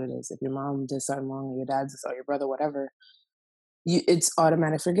basically what it is. If your mom did something wrong, or your dad did, or your brother, whatever, it's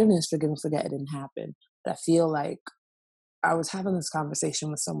automatic forgiveness. Forgive and forget. It didn't happen. But I feel like I was having this conversation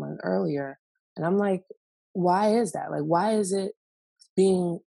with someone earlier, and I'm like, why is that? Like, why is it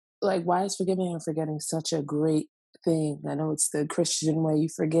being like, why is forgiving and forgetting such a great thing? I know it's the Christian way, you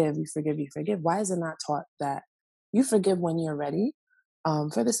forgive, you forgive, you forgive. Why is it not taught that you forgive when you're ready?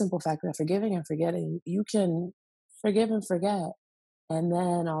 For the simple fact that forgiving and forgetting, you can forgive and forget, and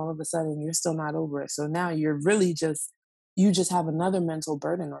then all of a sudden you're still not over it. So now you're really you just have another mental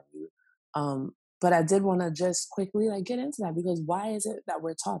burden on you. But I did want to just quickly like get into that, because why is it that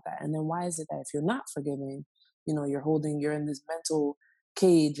we're taught that? And then why is it that if you're not forgiving, you're in this mental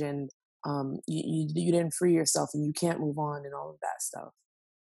cage, and you didn't free yourself and you can't move on and all of that stuff.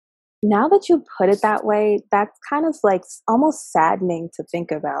 Now that you put it that way, that's kind of like almost saddening to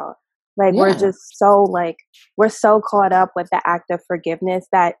think about. Like we're Yeah. just so like we're so caught up with the act of forgiveness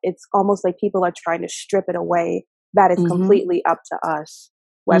that it's almost like people are trying to strip it away, that it's completely up to us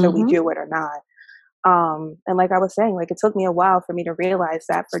whether we do it or not. And like I was saying, like it took me a while for me to realize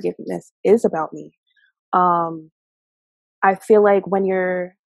that forgiveness is about me. I feel like when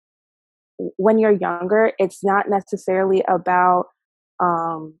you're younger, it's not necessarily about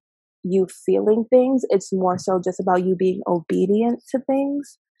you feeling things. It's more so just about you being obedient to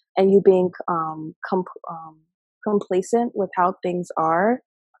things and you being complacent with how things are.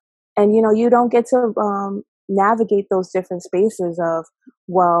 And you know, you don't get to navigate those different spaces of,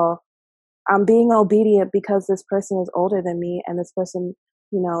 well, I'm being obedient because this person is older than me and this person,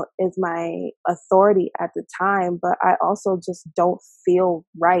 you know, is my authority at the time, but I also just don't feel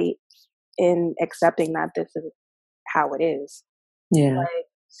right in accepting that this is how it is. Yeah. Like,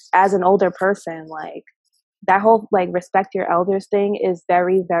 as an older person, like that whole like respect your elders thing is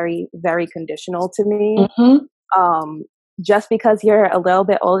very, very, very conditional to me. Just because you're a little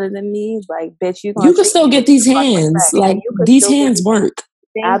bit older than me, like bitch, you You gonna can treat still me get with these fuck hands. respect, Like and you could these still get hands these work.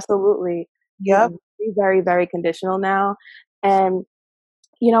 absolutely. Yep. It's very, very conditional now, and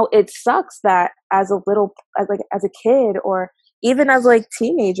you know it sucks that as a kid or even as like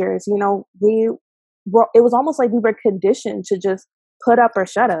teenagers, you know, it was almost like we were conditioned to just put up or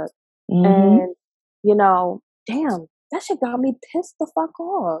shut up, and you know, damn, that shit got me pissed the fuck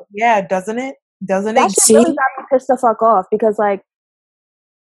off. Yeah, doesn't it? Doesn't That it? shit really got me pissed the fuck off because like,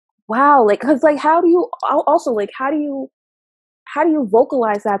 wow, like, cause like, how do you also like, how do you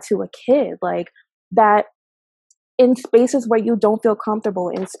vocalize that to a kid, like that in spaces where you don't feel comfortable,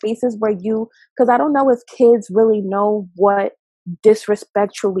 in spaces where because I don't know if kids really know what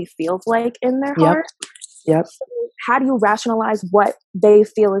disrespect truly feels like in their heart. Yep. So how do you rationalize what they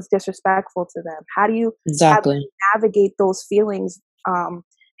feel is disrespectful to them? How do you navigate those feelings?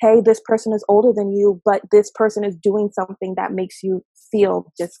 Hey, this person is older than you, but this person is doing something that makes you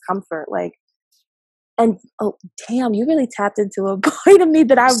feel discomfort. Like, and oh damn, you really tapped into a point of me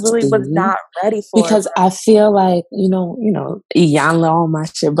that I really was not ready for. Because I feel like, you know, y'all all my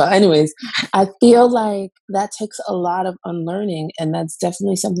shit. But anyways, I feel like that takes a lot of unlearning, and that's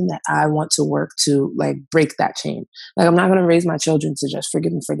definitely something that I want to work to like break that chain. Like I'm not gonna raise my children to just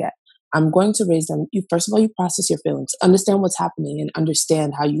forgive and forget. I'm going to raise them. You first of all, you process your feelings, understand what's happening, and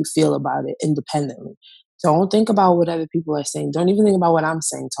understand how you feel about it independently. Don't think about what other people are saying. Don't even think about what I'm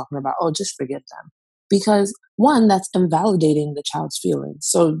saying, talking about, oh, just forgive them. Because one, that's invalidating the child's feelings.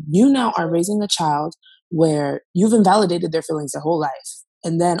 So you now are raising a child where you've invalidated their feelings their whole life.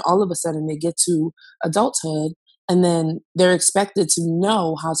 And then all of a sudden they get to adulthood and then they're expected to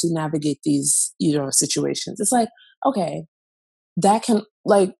know how to navigate these, you know, situations. It's like, okay, that can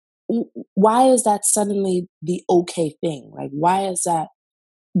like, why is that suddenly the okay thing? Like, why is that?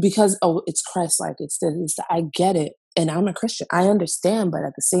 Because, oh, it's Christ-like. It's that I get it. And I'm a Christian. I understand. But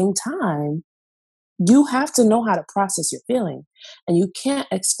at the same time, you have to know how to process your feeling, and you can't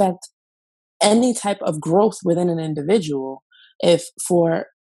expect any type of growth within an individual if for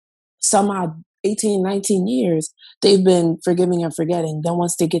some odd 18, 19 years they've been forgiving and forgetting. Then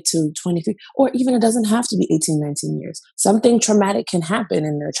once they get to 23, or even it doesn't have to be 18, 19 years, something traumatic can happen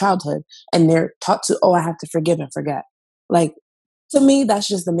in their childhood and they're taught to, oh, I have to forgive and forget. Like, to me, that's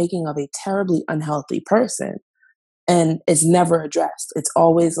just the making of a terribly unhealthy person. And it's never addressed. It's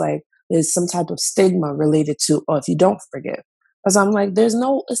always like there's some type of stigma related to, oh, if you don't forgive. Because I'm like, it's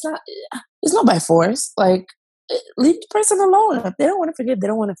not by force. Like, leave the person alone. If they don't want to forgive, they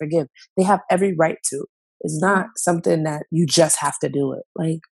don't want to forgive. They have every right to. It's not something that you just have to do it.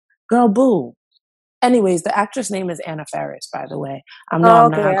 Like, girl, boo. Anyways, the actress name is Anna Faris, by the way. I'm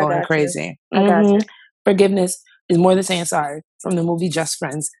not going crazy. I got you. Forgiveness is more than saying sorry, from the movie Just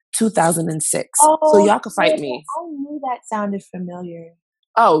Friends, 2006. Oh, so y'all can fight me. I knew that sounded familiar.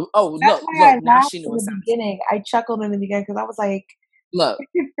 Oh, That's look, why I now laughed she knew in it the sounded. beginning. I chuckled in the beginning because I was like, Look,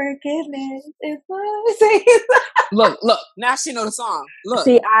 forgiveness is what look, now she know the song. Look.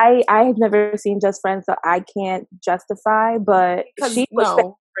 See, I have never seen Just Friends, so I can't justify, but she was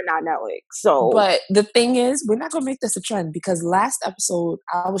famous for not knowing. So, but the thing is, we're not gonna make this a trend, because last episode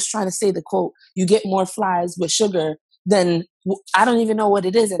I was trying to say the quote, "You get more flies with sugar than," I don't even know what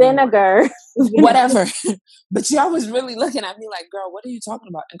it is anymore. Vinegar. Whatever. But y'all was really looking at me like, girl, what are you talking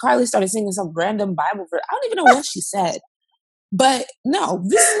about? And Carly started singing some random Bible verse. I don't even know what she said. But no,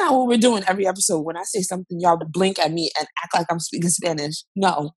 this is not what we're doing every episode. When I say something, y'all blink at me and act like I'm speaking Spanish.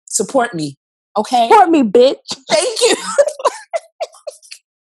 No, support me. Okay? Support me, bitch. Thank you.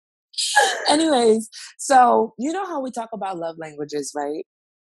 Anyways, so you know how we talk about love languages, right?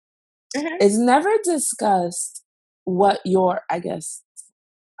 It's never discussed what your, I guess,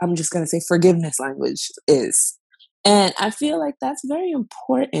 I'm just going to say forgiveness language is. And I feel like that's very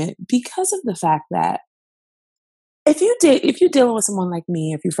important because of the fact that if you're dealing with someone like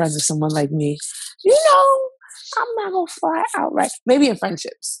me, if you're friends with someone like me, I'm not gonna fly outright. Maybe in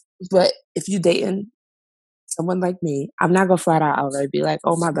friendships, but if you dating someone like me, I'm not gonna flat out outright be like,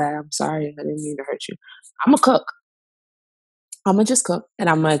 "Oh my bad, I'm sorry, I didn't mean to hurt you." I'm gonna cook. I'm gonna just cook, and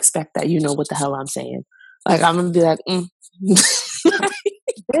I'm gonna expect that you know what the hell I'm saying. Like I'm gonna be like,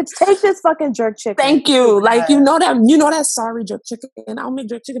 Bitch, take this fucking jerk chicken. "Thank you." Like you know that sorry jerk chicken. I'll make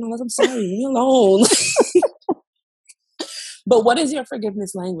jerk chicken unless I'm sorry. Leave me alone. But what is your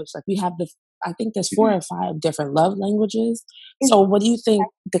forgiveness language? Like we have I think there's 4 or 5 different love languages. So what do you think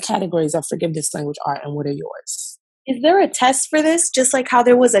the categories of forgiveness language are, and what are yours? Is there a test for this, just like how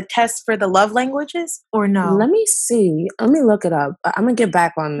there was a test for the love languages, or no? Let me see. Let me look it up. I'm gonna get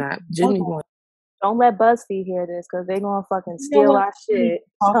back on that. Jimmy, Don't let BuzzFeed hear this because they're gonna fucking You know steal what? our shit.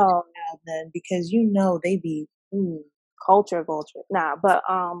 Talk So about then, because they be culture vulture. Nah, but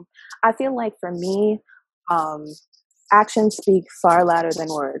I feel like for me, actions speak far louder than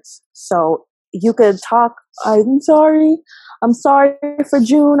words. So you could talk, I'm sorry for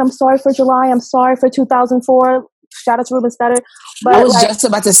June, I'm sorry for July, I'm sorry for 2004. Shout out to Ruben Studdard. But I was just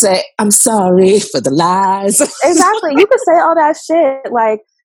about to say, I'm sorry for the lies. Exactly. You could say all that shit. Like,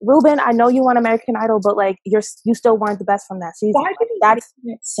 Ruben, I know you won American Idol, but like you still weren't the best from that season. Why did that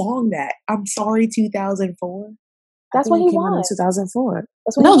song that I'm sorry 2004? That's what he came out won. in 2004.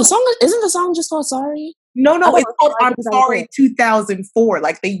 No, the song isn't the song just called Sorry? No, it's called I'm Sorry 2004.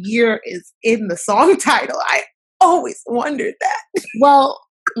 Like the year is in the song title. I always wondered that. Well,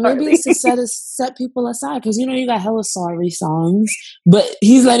 maybe it's to set people aside because you got hella sorry songs, but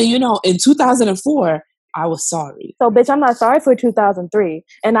he's letting you know in 2004 I was sorry. So, bitch, I'm not sorry for 2003,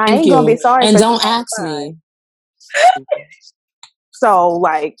 and I ain't gonna be sorry. And don't ask me. So,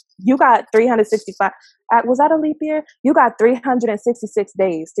 like, you got 365. Was that a leap year? You got 366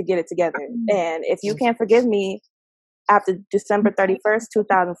 days to get it together, and if you can't forgive me after December 31st,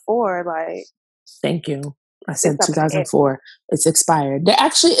 2004, like, thank you. I said 2004. It's expired. There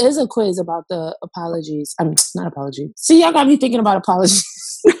actually is a quiz about the apologies. I mean, not apologies. See, y'all got me thinking about apologies.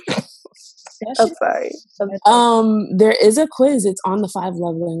 I'm sorry. There is a quiz. It's on the 5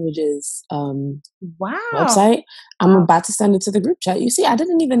 love languages website. I'm about to send it to the group chat. You see, I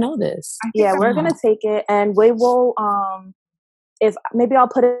didn't even know this. Yeah, we're gonna take it, and we will. If maybe I'll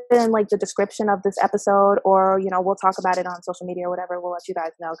put it in like the description of this episode, or we'll talk about it on social media or whatever. We'll let you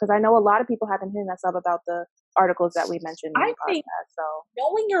guys know because I know a lot of people have been hitting us up about the articles that we mentioned. I think so.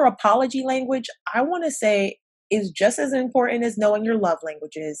 Knowing your apology language, I want to say, is just as important as knowing your love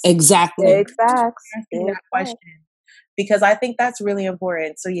languages. Exactly. Big facts. Asking that question because I think that's really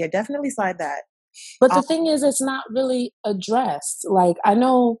important. So yeah, definitely slide that. But the thing is, it's not really addressed. Like I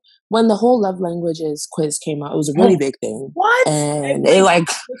know when the whole love languages quiz came out, it was a really big thing. What? And it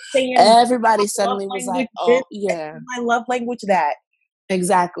everybody suddenly was like, "Oh yeah, my love language that."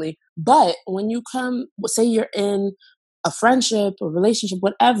 Exactly. But when you say you're in a friendship or relationship,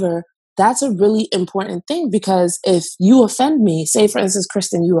 whatever, that's a really important thing because if you offend me, say for instance,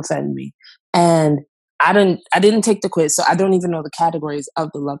 Kristen, you offend me, and I didn't take the quiz, so I don't even know the categories of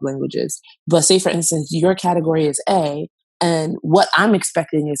the love languages. But say for instance, your category is A, and what I'm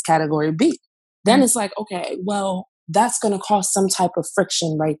expecting is category B. Then it's like, okay, well, that's going to cause some type of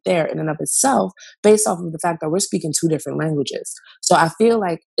friction right there in and of itself, based off of the fact that we're speaking 2 different languages. So I feel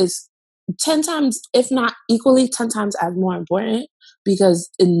like it's 10 times, if not equally, 10 times as more important because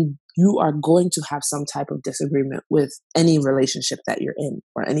you are going to have some type of disagreement with any relationship that you're in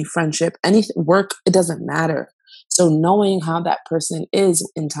or any friendship, any work, it doesn't matter. So knowing how that person is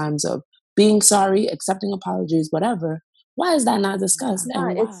in times of being sorry, accepting apologies, whatever, why is that not discussed?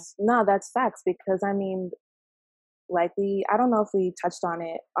 That's facts because I mean, like I don't know if we touched on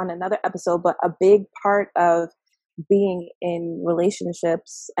it on another episode, but a big part of being in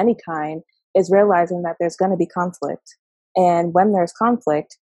relationships, any kind, is realizing that there's going to be conflict. And when there's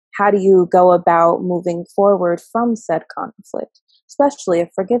conflict, how do you go about moving forward from said conflict, especially if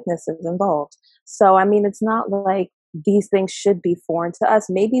forgiveness is involved? So, I mean, it's not like these things should be foreign to us.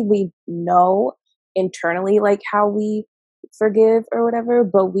 Maybe we know internally like how we forgive or whatever,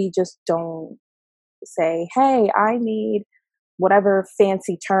 but we just don't say, hey, I need whatever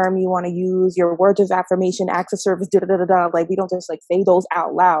fancy term you want to use, your words of affirmation, acts of service, da da da da. Like we don't just like say those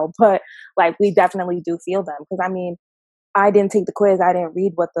out loud, but like we definitely do feel them. Because I mean, I didn't take the quiz, I didn't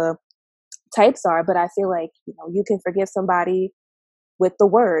read what the types are, but I feel like you can forgive somebody with the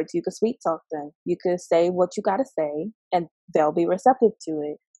words. You could sweet talk them. You could say what you gotta say, and they'll be receptive to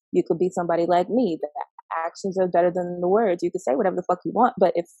it. You could be somebody like me that actions are better than the words. You can say whatever the fuck you want,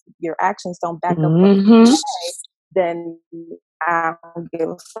 but if your actions don't back up what Mm-hmm. you say, then I don't give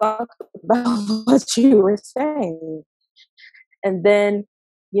a fuck about what you were saying. And then,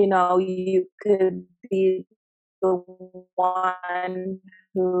 you could be the one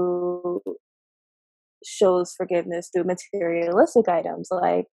who shows forgiveness through materialistic items.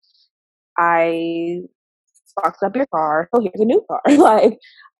 Like, I fucked up your car, so here's a new car.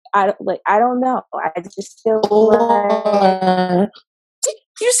 I don't know. I just feel like, Or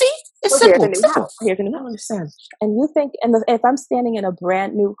you see, it's here's a simple. new Simple. house. Here's a new I don't house. understand. And you think, if I'm standing in a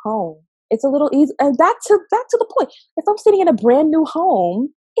brand new home, it's a little easy. And back to the point. If I'm sitting in a brand new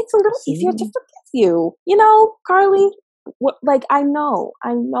home, it's a little easier to forgive you. Carly. I know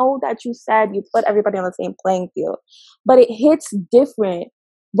that you said you put everybody on the same playing field, but it hits different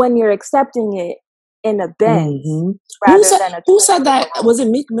when you're accepting it in a Benz rather than a. Who said that? Was it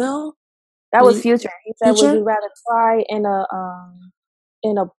Meek Mill? That was Future. He said, "Would you rather cry in a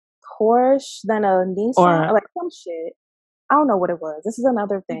Porsche than a Nissan?" Or like some shit. I don't know what it was. This is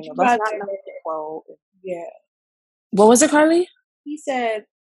another thing. Let's not know the quote. Yeah. What was it, Carly? He said,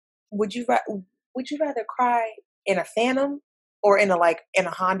 "Would you rather cry in a Phantom or in a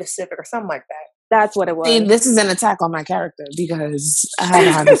Honda Civic or something like that?" That's what it was. See, this is an attack on my character because I have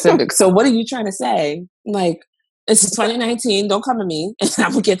a Honda Civic. So what are you trying to say? Like, this is 2019. Don't come to me. And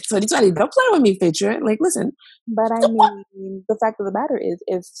I'm going to get to 2020. Don't play with me, Future. Like, listen. But I mean, the fact of the matter is,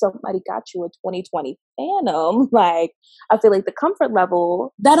 if somebody got you a 2020 Phantom, like, I feel like the comfort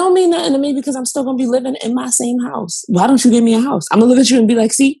level. That don't mean nothing to me because I'm still going to be living in my same house. Why don't you give me a house? I'm going to look at you and be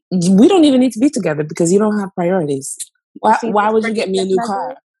like, see, we don't even need to be together because you don't have priorities. Why would you get me a new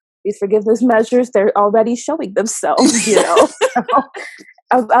car? These forgiveness measures, they're already showing themselves,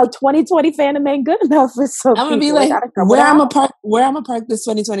 A 2020 Phantom ain't good enough for some people. I'm gonna be like, where I'm gonna park this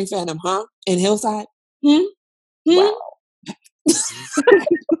 2020 Phantom, huh? In Hillside? Wow.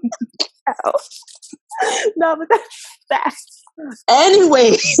 No, but that's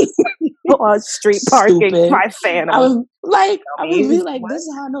anyway. On street parking, stupid. My Phantom. I would be like, this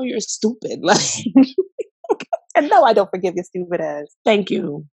is how I know you're stupid. Like, and no, I don't forgive your stupid ass. Thank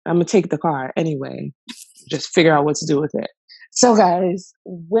you. I'm gonna take the car anyway. Just figure out what to do with it. So, guys,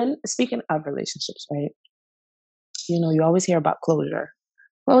 speaking of relationships, right? You always hear about closure.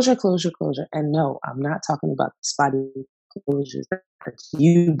 Closure. And no, I'm not talking about the spotty closures that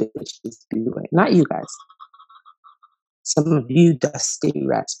you bitches be wearing. Not you guys. Some of you dusty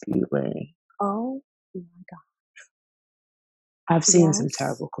rats be wearing. Oh my God. I've seen some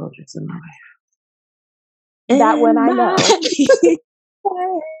terrible closures in my life. That one I know.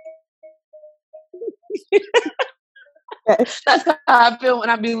 That's how I feel when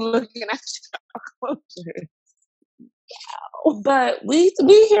I be looking at closure. But we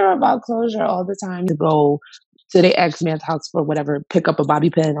hear about closure all the time, to go to the ex-man's house for whatever, pick up a bobby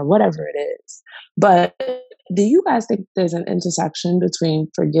pin or whatever it is. But do you guys think there's an intersection between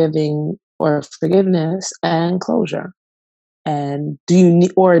forgiveness and closure? And do you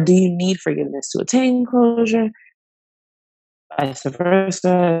need forgiveness to attain closure? Vice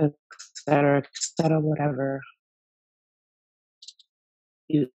versa, et cetera, whatever.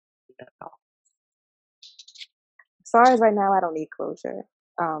 As far as right now, I don't need closure.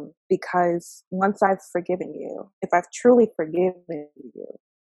 Because once I've forgiven you, if I've truly forgiven you,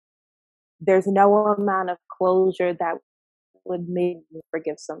 there's no amount of closure that would make me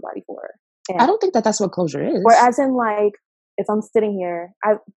forgive somebody for. I don't think that's what closure is. Or as in, like, if I'm sitting here,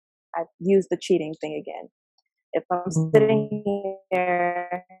 I've used the cheating thing again. If I'm sitting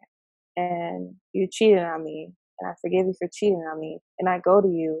here and you cheated on me, and I forgive you for cheating on me, and I go to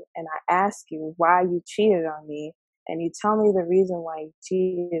you and I ask you why you cheated on me, and you tell me the reason why you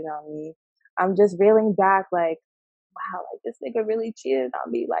cheated on me, I'm just reeling back like, wow, like, this nigga really cheated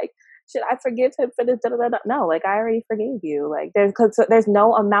on me. Like, should I forgive him for this? No, like, I already forgave you. Like, there's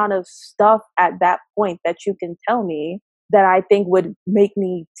no amount of stuff at that point that you can tell me that I think would make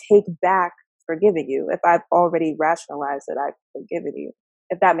me take back forgiving you if I've already rationalized that I've forgiven you,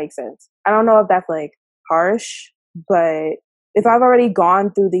 if that makes sense. I don't know if that's like harsh, but if I've already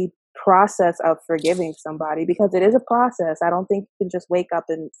gone through the process of forgiving somebody, because it is a process, I don't think you can just wake up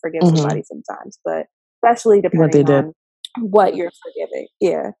and forgive somebody sometimes, but especially depending on what you're forgiving.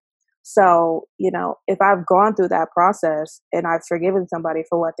 Yeah. So, if I've gone through that process and I've forgiven somebody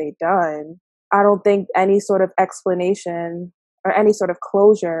for what they've done, I don't think any sort of explanation or any sort of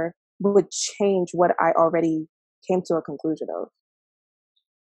closure would change what I already came to a conclusion of.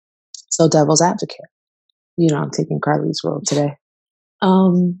 So, devil's advocate. I'm taking Carly's role today.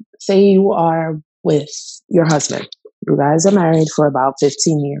 Say you are with your husband. You guys are married for about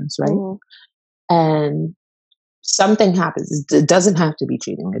 15 years, right? and something happens. It doesn't have to be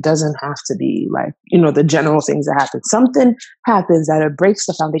cheating. It doesn't have to be like, the general things that happen. Something happens that it breaks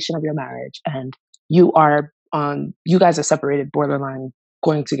the foundation of your marriage, and you guys are separated, borderline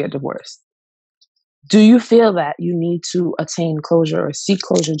going to get divorced. Do you feel that you need to attain closure or seek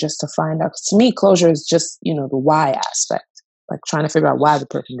closure just to find out? 'Cause to me, closure is just, the why aspect, like trying to figure out why the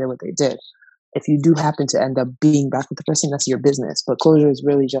person did what they did. If you do happen to end up being back with the person, that's your business. But closure is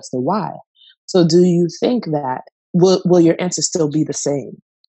really just the why. So do you think that will your answer still be the same?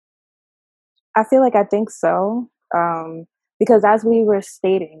 I feel like I think so. Because as we were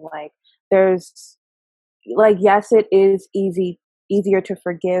stating, like there's like yes, it is easier to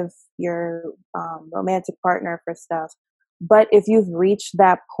forgive your romantic partner for stuff, but if you've reached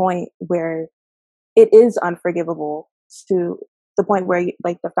that point where it is unforgivable to the point where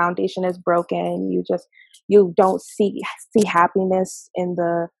like the foundation is broken, you don't see happiness in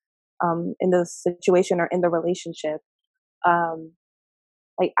the situation or in the relationship. Um,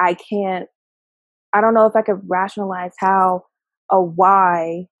 like I don't know if I could rationalize how a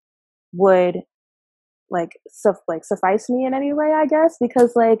why would like suffice me in any way, I guess,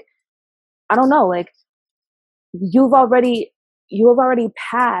 because like I don't know, like you've already you have already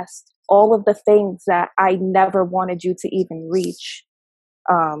passed all of the things that I never wanted you to even reach.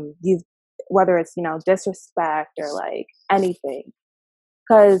 You've whether it's disrespect or like anything.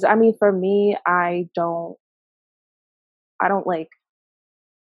 Because I mean, for me, I don't like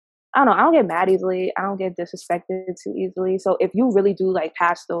I don't know. I don't get mad easily. I don't get disrespected too easily. So if you really do like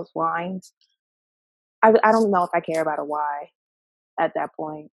pass those lines, I don't know if I care about a why at that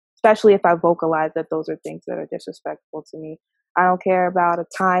point. Especially if I vocalize that those are things that are disrespectful to me. I don't care about a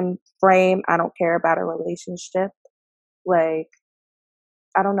time frame. I don't care about a relationship. Like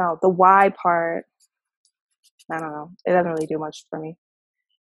I don't know. The why part, I don't know. It doesn't really do much for me.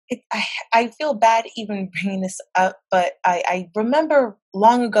 I feel bad even bringing this up, but I remember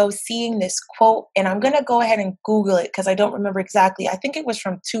long ago seeing this quote, and I'm gonna go ahead and Google it because I don't remember exactly. I think it was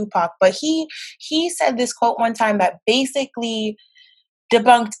from Tupac, but he said this quote one time that basically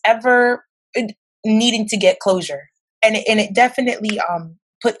debunked ever needing to get closure, and it definitely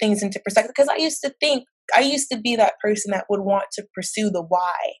put things into perspective because I used to be that person that would want to pursue the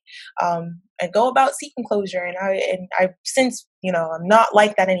why, and go about seeking closure. And I since I'm not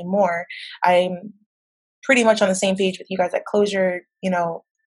like that anymore. I'm pretty much on the same page with you guys that closure.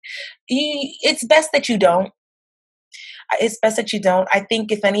 It's best that you don't. It's best that you don't. I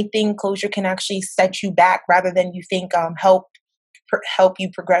think if anything, closure can actually set you back rather than you think help you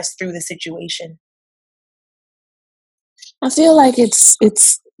progress through the situation. I feel like it's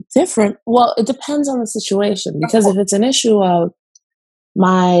different. Well, it depends on the situation, because if it's an issue of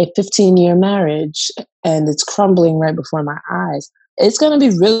my 15-year marriage and it's crumbling right before my eyes, it's going to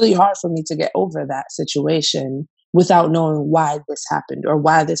be really hard for me to get over that situation without knowing why this happened or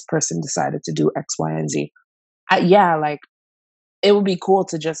why this person decided to do X, Y, and Z. Yeah, like it would be cool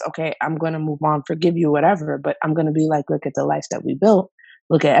to just, okay, I'm going to move on, forgive you, whatever, but I'm going to be like, look at the life that we built,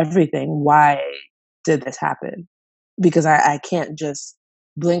 look at everything. Why did this happen? Because I can't just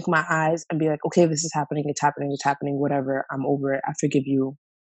blink my eyes and be like, okay, this is happening, it's happening, whatever, I'm over it, I forgive you,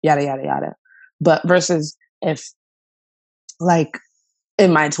 yada, yada, yada. But versus if, like,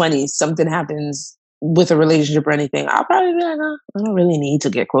 in my 20s, something happens with a relationship or anything, I'll probably be like, oh, I don't really need to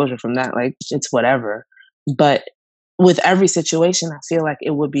get closure from that. Like, it's whatever. But with every situation, I feel like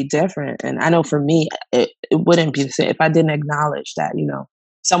it would be different. And I know for me, it wouldn't be the same if I didn't acknowledge that,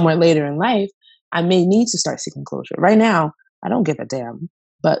 somewhere later in life, I may need to start seeking closure. Right now, I don't give a damn.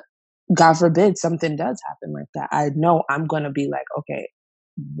 But God forbid something does happen like that. I know I'm going to be like, okay,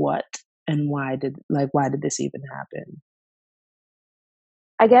 what and why did this even happen?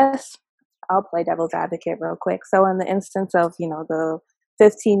 I guess I'll play devil's advocate real quick. So in the instance of, the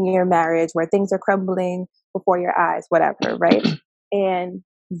 15-year marriage where things are crumbling before your eyes, whatever, right? And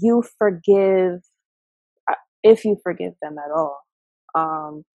you forgive, if you forgive them at all,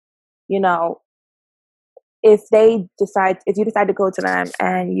 you know, if you decide to go to them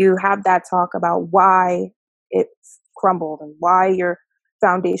and you have that talk about why it's crumbled and why your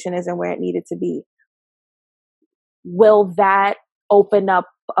foundation isn't where it needed to be, will that open up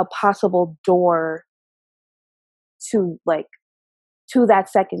a possible door to that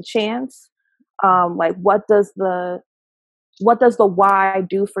second chance? Like what does the why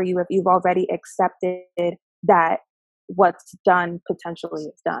do for you if you've already accepted that what's done potentially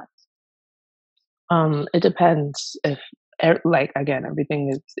is done? It depends. If like, again,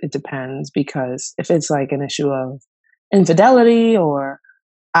 everything it depends, because if it's like an issue of infidelity, or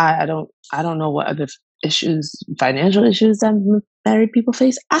I don't know what other issues, financial issues that married people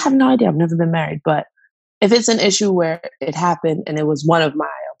face? I have no idea. I've never been married, but if it's an issue where it happened and it was one of my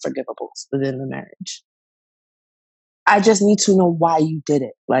unforgivables within the marriage, I just need to know why you did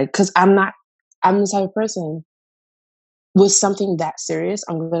it. Like, cause I'm the type of person with something that serious,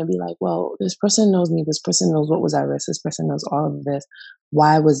 I'm going to be like, well, this person knows me. This person knows what was at risk. This person knows all of this.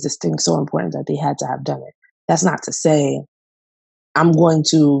 Why was this thing so important that they had to have done it? That's not to say I'm going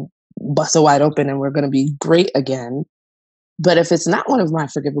to bust it wide open and we're going to be great again. But if it's not one of my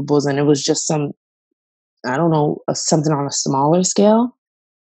forgivables and it was just some, I don't know, something on a smaller scale,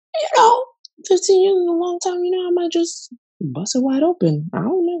 15 years is a long time, I might just bust it wide open. I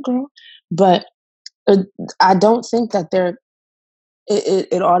don't know, girl. But I don't think that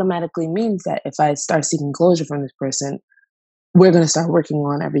it automatically means that if I start seeking closure from this person, we're going to start working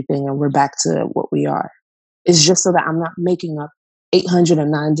on everything and we're back to what we are. It's just so that I'm not making up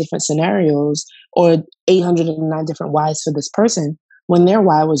 809 different scenarios or 809 different whys for this person when their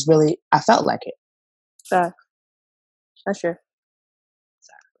why was really, I felt like it. That's true.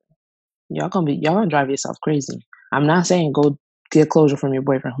 Y'all gonna drive yourself crazy. I'm not saying go get closure from your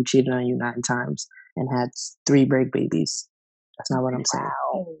boyfriend who cheated on you 9 times and had 3 break babies. That's not what I'm saying.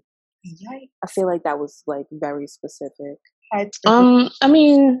 Wow. I feel like that was like very specific. I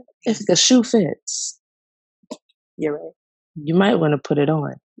mean, if the shoe fits, You're right. you might want to put it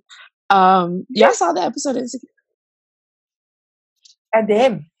on. Y'all saw the episode of Insecure? I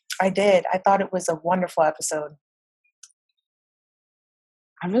did. I thought it was a wonderful episode.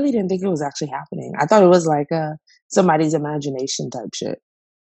 I really didn't think it was actually happening. I thought it was like somebody's imagination type shit.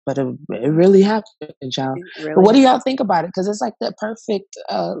 But it really happened, y'all. Really? But what do y'all think about it? Because it's like the perfect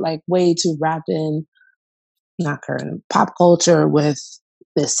like way to wrap in not current pop culture with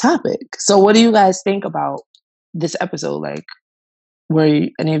this topic. So what do you guys think about this episode? Like, were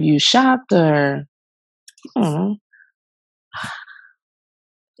any of you shocked or I don't know?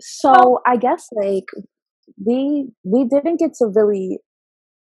 So I guess like we didn't get to really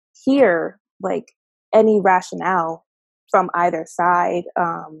hear like any rationale from either side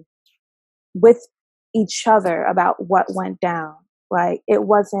with each other about what went down. Like it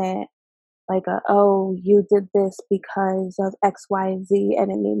wasn't like oh, you did this because of XYZ and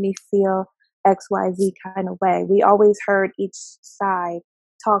it made me feel XYZ kind of way. We always heard each side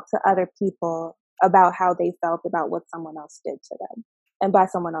talk to other people about how they felt about what someone else did to them. And by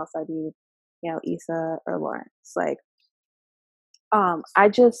someone else, I mean, Issa or Lawrence. Like, I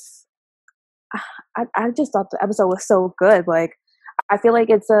just thought the episode was so good. Like, I feel like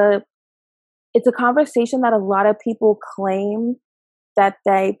it's a conversation that a lot of people claim that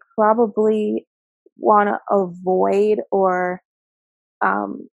they probably want to avoid or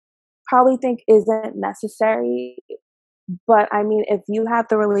probably think isn't necessary. But I mean, if you have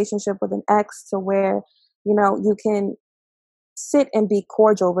the relationship with an ex to where, you can sit and be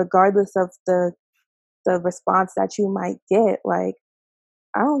cordial regardless of the response that you might get, like,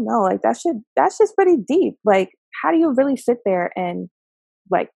 I don't know, like that's just pretty deep. Like, how do you really sit there and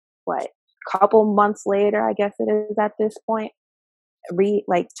like what couple months later, I guess it is at this point,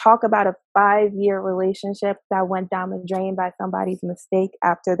 talk about a 5-year relationship that went down the drain by somebody's mistake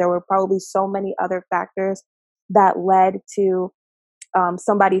after there were probably so many other factors that led to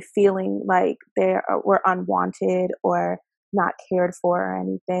somebody feeling like they were unwanted or not cared for or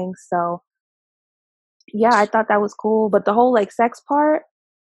anything. So yeah, I thought that was cool. But the whole like sex part,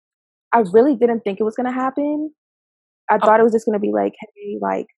 I really didn't think it was gonna happen. I thought it was just gonna be like, hey,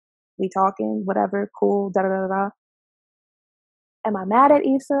 like we talking, whatever, cool, da da da da. Am I mad at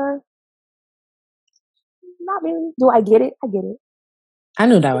Issa? Not really. Do I get it? I get it. I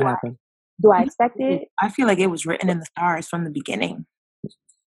knew that would happen. Do I expect it? I feel like it was written in the stars from the beginning.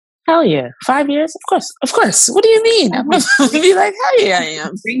 Hell yeah. 5 years? Of course. What do you mean? I'm going to be like, hell yeah, I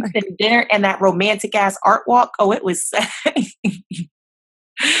am. Drinks and dinner and that romantic ass art walk. Oh, it was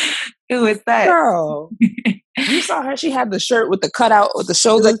it was that. Girl. You saw her. She had the shirt with the cutout with the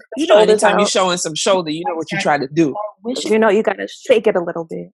shoulder. Anytime you're showing some shoulder, you know what you try to do. You got to shake it a little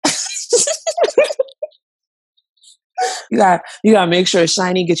bit. You got to make sure it's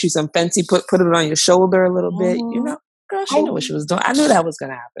shiny. Get you some fancy. Put it on your shoulder a little bit. Girl, she knew what she was doing. I knew that was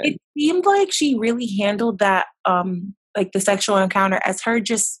gonna happen. It seemed like she really handled that, like the sexual encounter, as her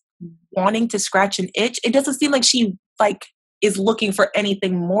just wanting to scratch an itch. It doesn't seem like she is looking for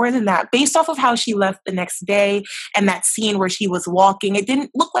anything more than that. Based off of how she left the next day and that scene where she was walking, it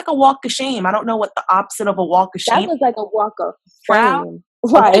didn't look like a walk of shame. I don't know what the opposite of a walk of shame. That was like a walk of Wow. shame.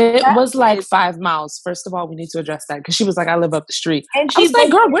 Right. It was like 5 miles. First of all, we need to address that because she was like, I live up the street. And she's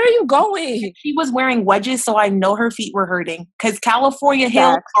like, girl, where are you going? She was wearing wedges, so I know her feet were hurting because California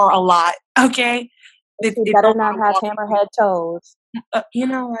hills are a lot. Okay. She it's better also not a have walking. hammerhead toes. You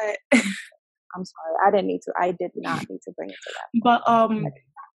know what? I'm sorry. I did not need to bring it to that point. But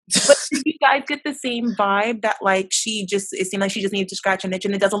but did you guys get the same vibe that like it seemed like she just needed to scratch an itch,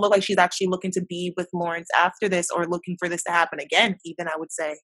 and it doesn't look like she's actually looking to be with Lawrence after this or looking for this to happen again, even I would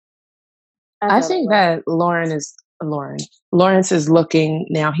say. I think that Lawrence is looking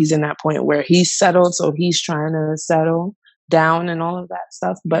now. He's in that point where he's settled, so he's trying to settle down and all of that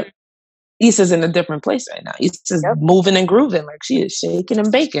stuff. But Issa's in a different place right now. Issa's Yep. moving and grooving, like she is shaking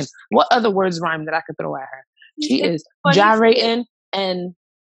and baking. What other words rhyme that I could throw at her? She It's is funny. gyrating and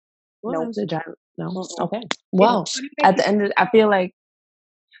Nope. no. Okay. It's Well, funny at the end, I feel like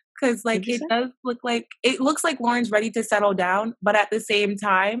because like it looks like Lauren's ready to settle down, but at the same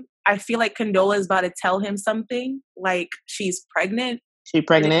time, I feel like Condola is about to tell him something, like she's pregnant. she's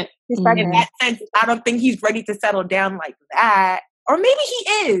pregnant. She's In pregnant. that sense, I don't think he's ready to settle down like that. Or maybe he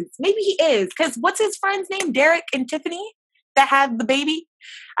is. Maybe he is. Because what's his friend's name? Derek and Tiffany that had the baby?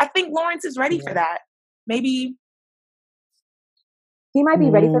 I think Lawrence is ready for that. Maybe. He might be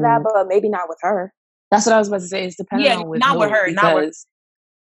ready for that, but maybe not with her. That's what I was about to say. It's depending on not with her. Not with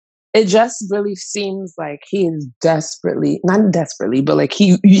it just really seems like he is not desperately, but like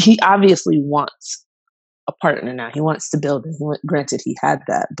he obviously wants a partner now. He wants to build it. Granted, he had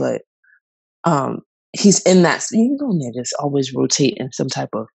that, but he's in that. You know, niggas always rotate in some type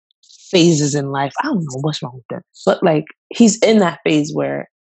of phases in life. I don't know what's wrong with that, but like he's in that phase where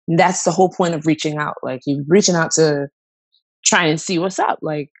that's the whole point of reaching out. Like you're reaching out to try and see what's up.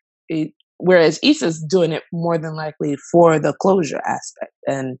 Like whereas Issa's doing it more than likely for the closure aspect.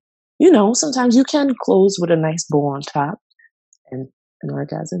 And you know, sometimes you can close with a nice bow on top and an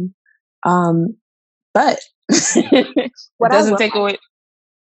orgasm. But it doesn't take away.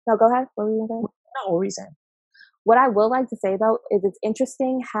 No, go ahead. What were you going to say? No, what were you saying? What I will like to say though is it's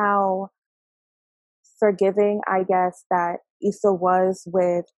interesting how forgiving, I guess, that Issa was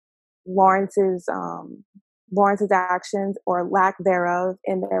with Lawrence's actions or lack thereof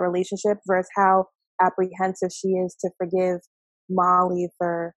in their relationship versus how apprehensive she is to forgive Molly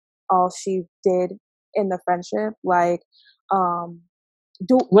for all she did in the friendship. Like,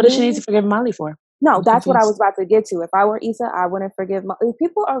 what does she need to forgive Molly for? No, that's what I was about to get to. If I were Issa, I wouldn't forgive Molly.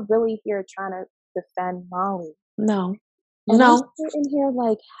 People are really here trying to defend Molly. No. And I'm sitting here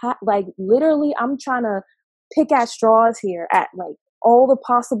like literally I'm trying to pick at straws here at like all the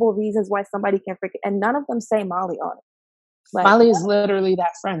possible reasons why somebody can forget, and none of them say Molly on it. Like, Molly is literally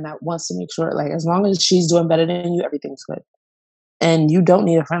that friend that wants to make sure, like, as long as she's doing better than you, everything's good. And you don't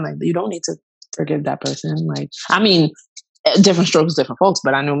need a friend like that. You don't need to forgive that person. Like, I mean, different strokes, different folks.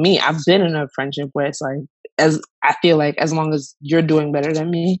 But I know me, I've been in a friendship where it's like, I feel like as long as you're doing better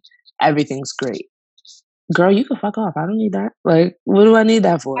than me, everything's great. Girl, you can fuck off. I don't need that. Like, what do I need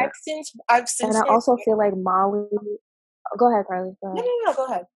that for? I've since. And I also feel like Molly. Oh, go ahead, Carly. Go ahead. No, go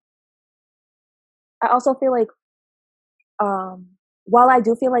ahead. I also feel like, while I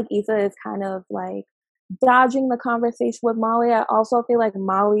do feel like Issa is kind of like dodging the conversation with Molly, I also feel like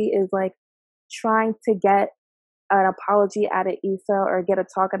Molly is like trying to get an apology out of Issa or get a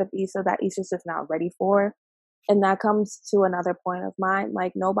talk out of Issa that Issa's just not ready for. And that comes to another point of mine.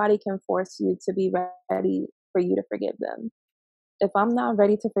 Like, nobody can force you to be ready for you to forgive them. If I'm not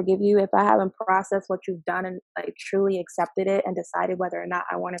ready to forgive you, if I haven't processed what you've done and like truly accepted it and decided whether or not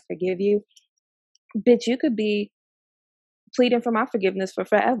I want to forgive you, bitch, you could be pleading for my forgiveness for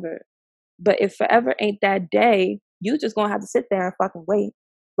forever. But if forever ain't that day, you just gonna have to sit there and fucking wait.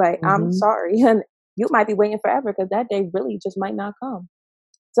 Like, I'm sorry. And you might be waiting forever because that day really just might not come.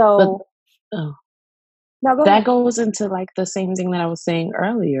 So no, that goes into like the same thing that I was saying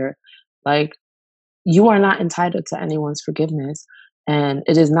earlier. Like, you are not entitled to anyone's forgiveness, and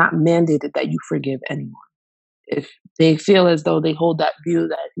it is not mandated that you forgive anyone. If they feel as though they hold that view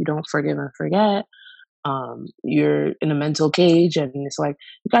that if you don't forgive and forget, you're in a mental cage. And it's like,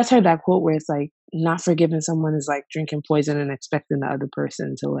 you guys heard that quote where it's like, not forgiving someone is like drinking poison and expecting the other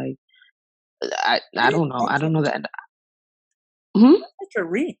person to like, I don't know. I don't know that. Such a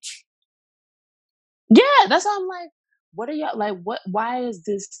reach. Yeah, that's why I'm like, what are y'all like? Why is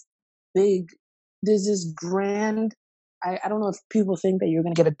this big? There's this grand. I don't know if people think that you're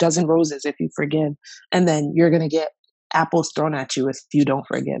gonna get a dozen roses if you forgive, and then you're gonna get apples thrown at you if you don't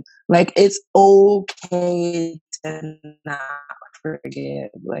forgive. Like, it's okay to not forgive.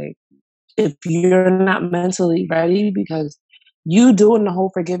 Like, if you're not mentally ready, because you doing the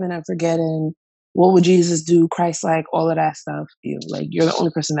whole forgiving and forgetting, what would Jesus do? Christ, like, all of that stuff. You're the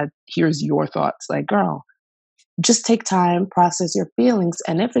only person that hears your thoughts. Like, girl, just take time, process your feelings.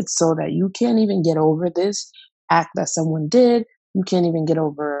 And if it's so that you can't even get over this act that someone did, you can't even get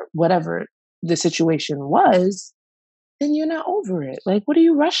over whatever the situation was, then you're not over it. Like, what are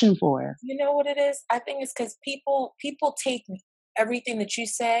you rushing for? You know what it is? I think it's because people take everything that you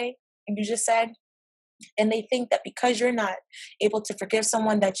say and you just said, and they think that because you're not able to forgive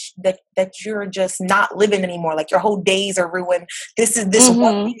someone that you're just not living anymore, like your whole days are ruined. This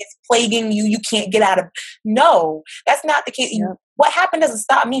one thing is plaguing you can't get out of. No, that's not the case. Yep. What happened doesn't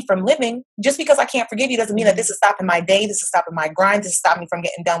stop me from living. Just because I can't forgive you doesn't mean that this is stopping my day, this is stopping my grind, this is stopping me from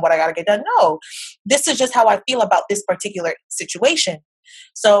getting done what I gotta get done. No, this is just how I feel about this particular situation.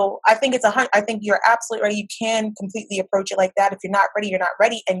 So I think I think you're absolutely right. You can completely approach it like that. If you're not ready, you're not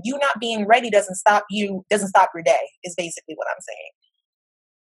ready. And you not being ready doesn't stop your day, is basically what I'm saying.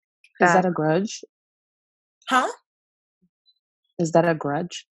 Is that a grudge? Huh? Is that a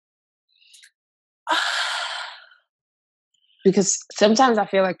grudge? Because sometimes I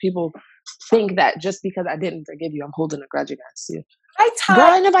feel like people think that just because I didn't forgive you, I'm holding a grudge against you.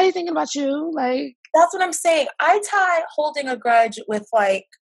 Girl, ain't nobody thinking about you. Like, that's what I'm saying. I tie holding a grudge with like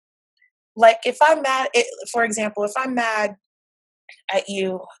if I'm mad, for example, if I'm mad at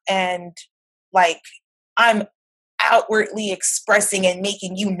you and like I'm outwardly expressing and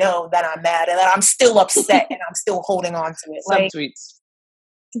making you know that I'm mad and that I'm still upset and I'm still holding on to it. Like, subtweets.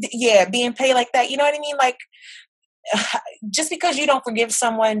 Yeah, being paid like that. You know what I mean? Like, just because you don't forgive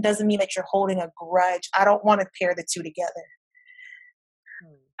someone doesn't mean that you're holding a grudge. I don't want to pair the two together.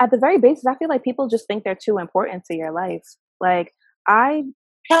 At the very basis, I feel like people just think they're too important to your life. Like, if I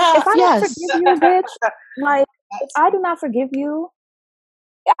don't forgive you, bitch, like, if I do not forgive you,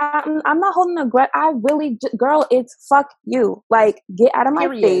 I'm not holding a grudge. I really, girl, it's fuck you. Like, get out of my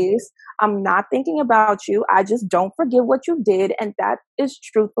face. I'm not thinking about you. I just don't forgive what you did. And that is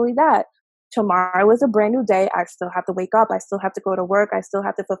truthfully that. Tomorrow is a brand new day. I still have to wake up. I still have to go to work. I still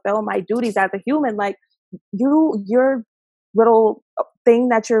have to fulfill my duties as a human. Like, your little thing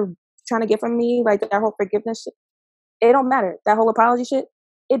that you're trying to get from me, like that whole forgiveness shit, it don't matter. That whole apology shit,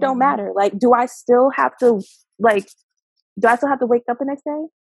 it don't matter. Like, do I still have to wake up the next day?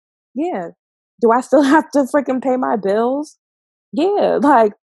 Yeah. Do I still have to freaking pay my bills? Yeah.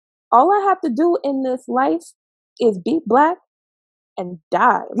 Like, all I have to do in this life is be Black and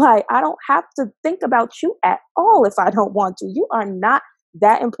die. Like, I don't have to think about you at all if I don't want to. You are not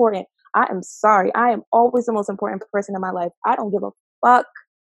that important. I am sorry. I am always the most important person in my life. I don't give a fuck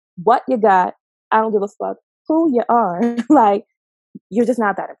what you got. I don't give a fuck who you are. Like, you're just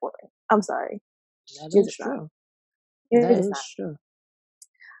not that important. I'm sorry. That is true. That is true.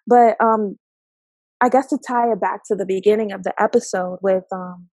 But I guess to tie it back to the beginning of the episode with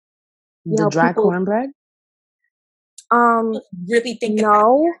the dry cornbread. Really think that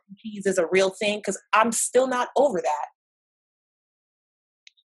American cheese is a real thing, because I'm still not over that.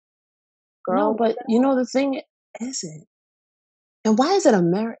 Girl, no, but you know the thing isn't. And why is it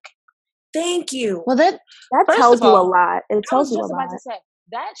American? Thank you. Well, that tells you a lot. It tells you a lot. I was just about to say,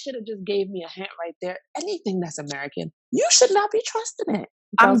 that should have just gave me a hint right there. Anything that's American, you should not be trusting it.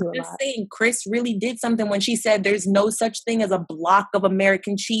 I'm just saying, Chris really did something when she said there's no such thing as a block of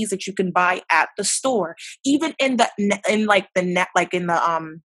American cheese that you can buy at the store. Even in the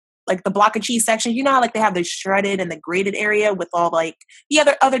block of cheese section, you know how like they have the shredded and the grated area with all like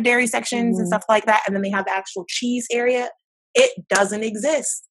the other dairy sections and stuff like that, and then they have the actual cheese area. It doesn't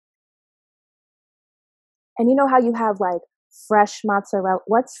exist. And you know how you have like fresh mozzarella?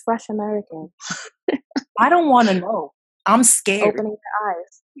 What's fresh American? I don't want to know. I'm scared.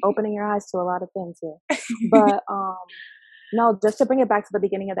 Opening your eyes to a lot of things here. But no, just to bring it back to the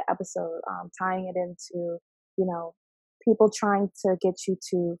beginning of the episode, tying it into, you know, people trying to get you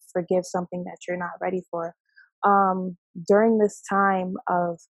to forgive something that you're not ready for. During this time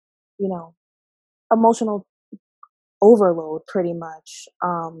of, you know, emotional overload, pretty much,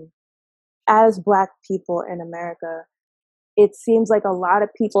 as Black people in America, it seems like a lot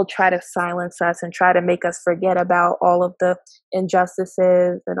of people try to silence us and try to make us forget about all of the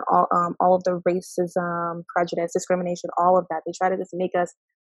injustices and all of the racism, prejudice, discrimination, all of that. They try to just make us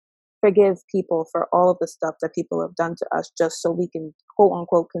forgive people for all of the stuff that people have done to us, just so we can, quote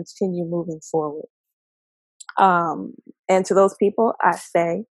unquote, continue moving forward. And to those people, I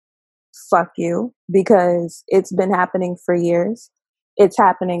say, fuck you, because it's been happening for years. It's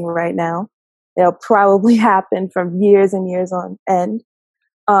happening right now. It'll probably happen for years and years on end.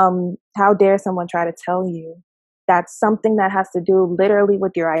 How dare someone try to tell you that's something that has to do literally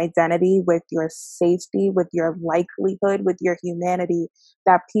with your identity, with your safety, with your likelihood, with your humanity,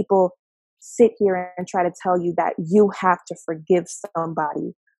 that people sit here and try to tell you that you have to forgive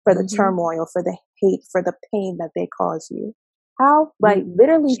somebody for the turmoil, for the hate, for the pain that they cause you. How? Like,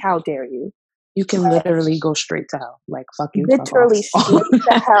 literally, how dare you? You can literally go straight to hell. Like, fuck you, fuck off. Literally straight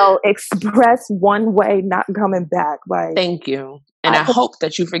to hell, express one way, not coming back. Like, thank you. And I hope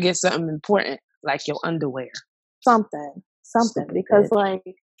that you forget something important, like your underwear. Something. Stupid Because bitch.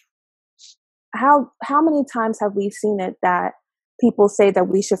 like, how many times have we seen it that people say that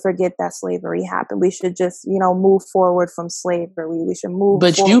we should forget that slavery happened? We should just, move forward from slavery. We should move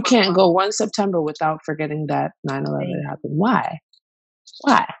But forward. you can't go 1 September without forgetting that 9/11 happened. Why?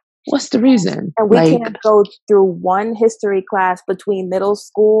 What's the reason? And we can't go through one history class between middle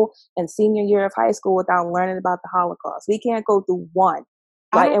school and senior year of high school without learning about the Holocaust. We can't go through one.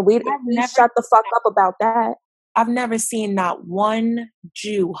 Like, and we shut the fuck up about that. I've never seen not one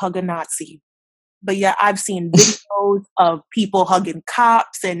Jew hug a Nazi. But yeah, I've seen videos of people hugging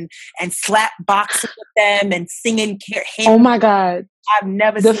cops and slap boxing with them and singing hymns. Oh my God. I've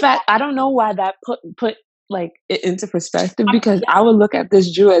never the seen fact that. I don't know why that put like it into perspective, because I would look at this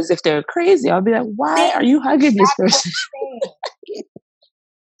Jew as if they're crazy. I'll be like, why are you hugging this person?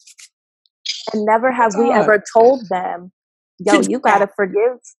 And never have we ever told them, yo, you gotta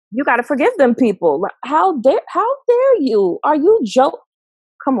forgive them people. Like, how dare you? Are you joke?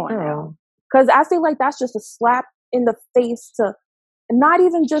 Come on now. Because I feel like that's just a slap in the face to not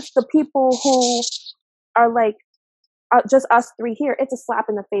even just the people who are like just us three here. It's a slap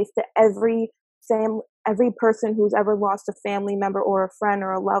in the face to every person who's ever lost a family member or a friend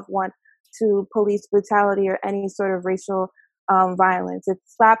or a loved one to police brutality or any sort of racial violence. It's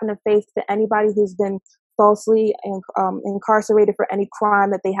a slap in the face to anybody who's been falsely incarcerated for any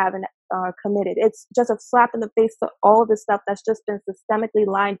crime that they haven't committed. It's just a slap in the face to all of the stuff that's just been systemically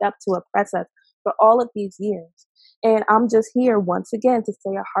lined up to oppress us for all of these years. And I'm just here once again to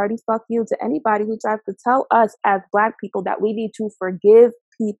say a hearty fuck you to anybody who tries to tell us as Black people that we need to forgive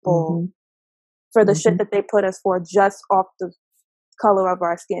people for the shit that they put us for just off the color of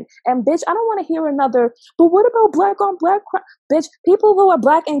our skin. And bitch, I don't want to hear another, but what about Black on Black crime? Bitch, people who are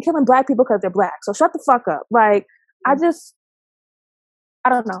Black ain't killing Black people because they're Black. So shut the fuck up. Like, I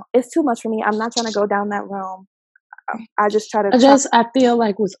don't know. It's too much for me. I'm not trying to go down that realm. I just try to. I feel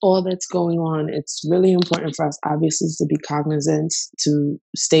like with all that's going on, it's really important for us, obviously, to be cognizant, to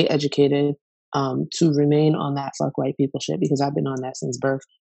stay educated, to remain on that fuck white people shit, because I've been on that since birth.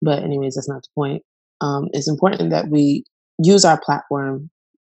 But anyways, that's not the point. It's important that we use our platform,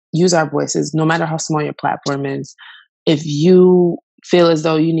 use our voices, no matter how small your platform is. If you feel as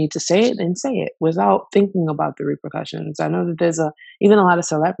though you need to say it, then say it without thinking about the repercussions. I know that there's even a lot of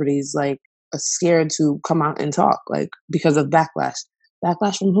celebrities like are scared to come out and talk, like, because of backlash.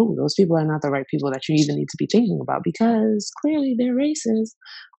 Backlash from who? Those people are not the right people that you even need to be thinking about, because clearly they're racist.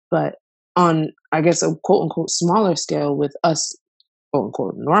 But on, I guess, a quote unquote smaller scale with us, quote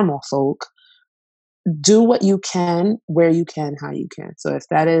unquote, normal folk, do what you can, where you can, how you can. So if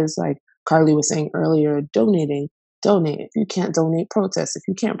that is, like Carly was saying earlier, donating, donate. If you can't donate, protest. If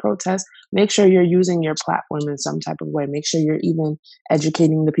you can't protest, make sure you're using your platform in some type of way. Make sure you're even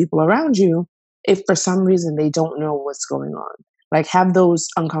educating the people around you if for some reason they don't know what's going on. Like, have those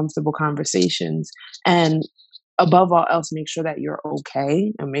uncomfortable conversations, and above all else, make sure that you're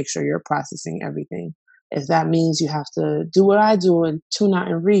okay and make sure you're processing everything. If that means you have to do what I do and tune out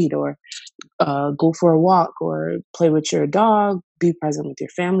and read, or go for a walk, or play with your dog, be present with your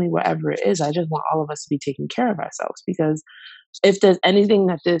family, whatever it is. I just want all of us to be taking care of ourselves, because if there's anything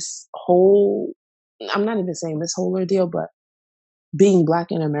that this whole, I'm not even saying this whole ordeal, but being Black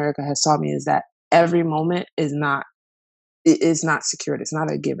in America has taught me, is that every moment is not secured. It's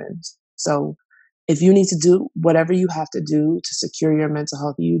not a given. So if you need to do whatever you have to do to secure your mental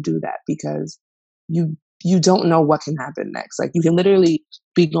health, you do that, because you don't know what can happen next. Like, you can literally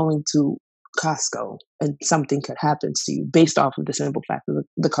be going to Costco and something could happen to you based off of the simple fact of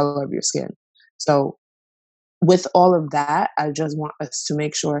the color of your skin. So with all of that, I just want us to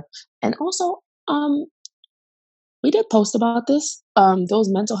make sure. And also, we did post about this. Those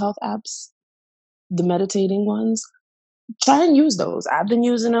mental health apps, the meditating ones, try and use those. I've been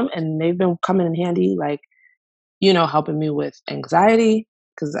using them and they've been coming in handy, like, helping me with anxiety,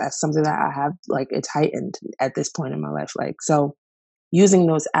 because that's something that I have, like, it's heightened at this point in my life. Like, so using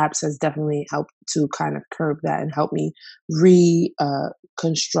those apps has definitely helped to kind of curb that and help me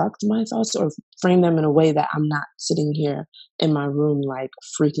reconstruct my thoughts, or frame them in a way that I'm not sitting here in my room, like,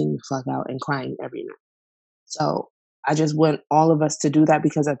 freaking the fuck out and crying every night. So I just want all of us to do that,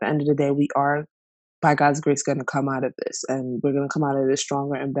 because at the end of the day, we are, by God's grace, going to come out of this, and we're going to come out of this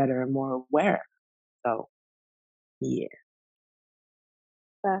stronger and better and more aware. So, yeah.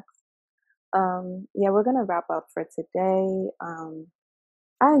 Facts. Yeah, we're gonna wrap up for today.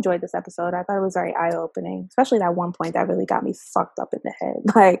 I enjoyed this episode. I thought it was very eye-opening, especially that one point that really got me fucked up in the head.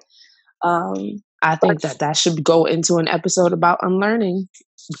 Like, I think that should go into an episode about unlearning,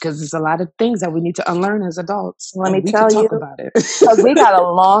 because there's a lot of things that we need to unlearn as adults. Let me we tell can you, talk about it. because we got a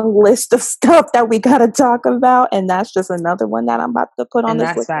long list of stuff that we got to talk about, and that's just another one that I'm about to put on And this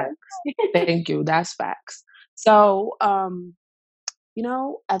that's list. facts. Thank you. That's facts. So, you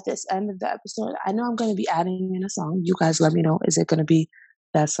know, at this end of the episode, I know I'm going to be adding in a song. You guys let me know. Is it going to be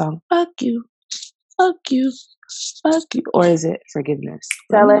that song, fuck you, fuck you, fuck you? Or is it forgiveness?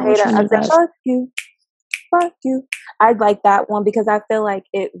 Tell a hater, I said, fuck you, fuck you. I like that one because I feel like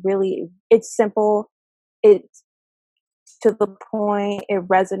it's simple. It's to the point. It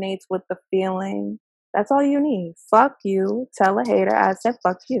resonates with the feeling. That's all you need. Fuck you. Tell a hater, I said,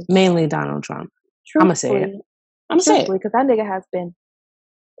 fuck you. Mainly Donald Trump. I'm going to say it. I'm going to say it. Because that nigga has been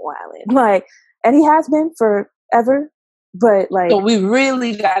wildin'. Like, and he has been forever. But like, so we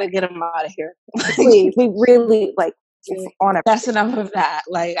really got to get him out of here. Please, we really like on it. That's enough of that.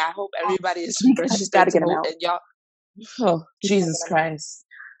 Like, I hope everybody is registered to vote, and y'all. Oh, Jesus Christ!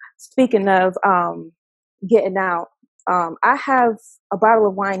 Speaking of getting out, I have a bottle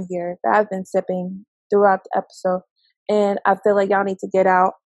of wine here that I've been sipping throughout the episode, and I feel like y'all need to get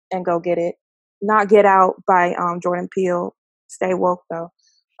out and go get it. Not Get Out by Jordan Peele. Stay woke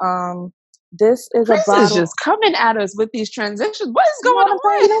though. This is Chris a bottle. Is just coming at us with these transitions. What is going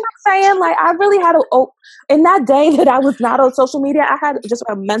on? You know what I'm saying? Like, I really had in that day that I was not on social media, I had just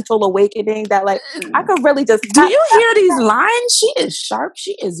a mental awakening that, like, I could really just. Do you hear these lines? She is sharp.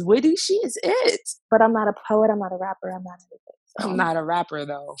 She is witty. She is it. But I'm not a poet. I'm not a rapper. I'm not anything. So. I'm not a rapper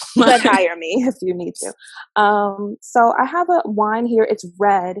though. But hire me if you need to. So I have a wine here. It's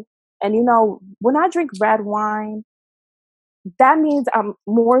red, and you know, when I drink red wine, that means I'm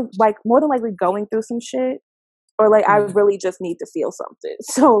more than likely going through some shit, or like I really just need to feel something.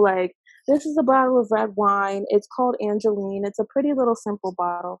 So like, this is a bottle of red wine. It's called Angeline. It's a pretty little simple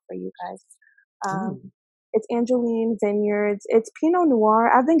bottle for you guys. It's Angeline Vineyards. It's Pinot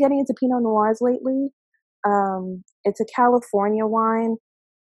Noir. I've been getting into Pinot Noirs lately. It's a California wine.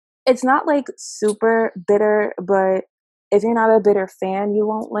 It's not like super bitter, but if you're not a bitter fan, you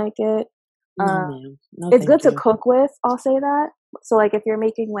won't like it. It's good to cook with, I'll say that. So like if you're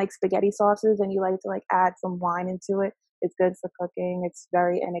making like spaghetti sauces and you like to like add some wine into it, it's good for cooking. It's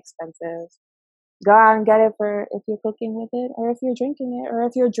very inexpensive. Go out and get it for if you're cooking with it, or if you're drinking it, or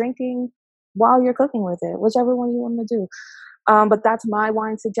if you're drinking while you're cooking with it, whichever one you want to do. But that's my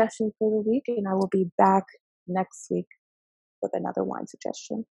wine suggestion for the week, and I will be back next week with another wine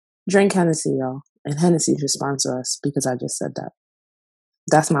suggestion. Drink Hennessy, y'all. And Hennessy should sponsor us because I just said that.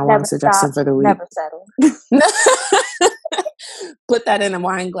 That's my wine suggestion for the week. Never settle. Put that in a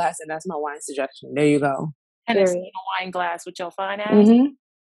wine glass, and that's my wine suggestion. There you go. Hennessy in a wine glass with your fine ass.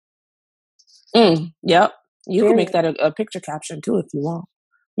 Yep. You can make that a picture caption too if you want.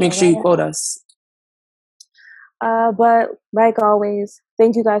 Make sure you quote us. But like always,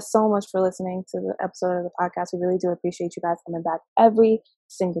 thank you guys so much for listening to the episode of the podcast. We really do appreciate you guys coming back every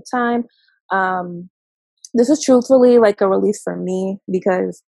single time. This is truthfully like a release for me,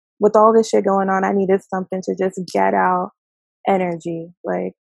 because with all this shit going on, I needed something to just get out energy.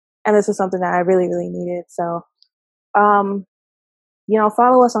 Like, and this is something that I really, really needed. So, you know,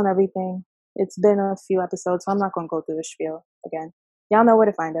 follow us on everything. It's been a few episodes, so I'm not going to go through the spiel again. Y'all know where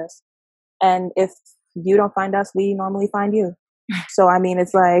to find us. And if you don't find us, we normally find you. So, I mean,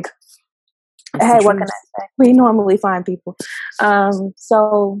 it's like, hey, what can I say? We normally find people.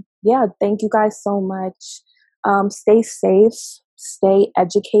 So, yeah, thank you guys so much. Stay safe, stay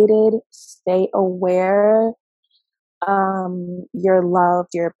educated, stay aware. You're loved,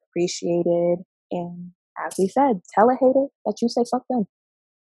 you're appreciated. And as we said, tell a hater that you say fuck them.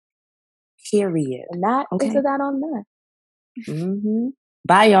 Period. And that is that on that.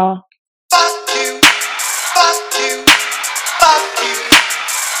 Bye, y'all. Fuck you, fuck you, fuck you,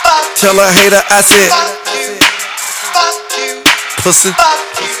 fuck you. Tell a hater I said, Fuck you, pussy. fuck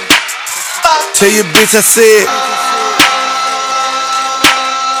you, fuck you. Tell your bitch I said,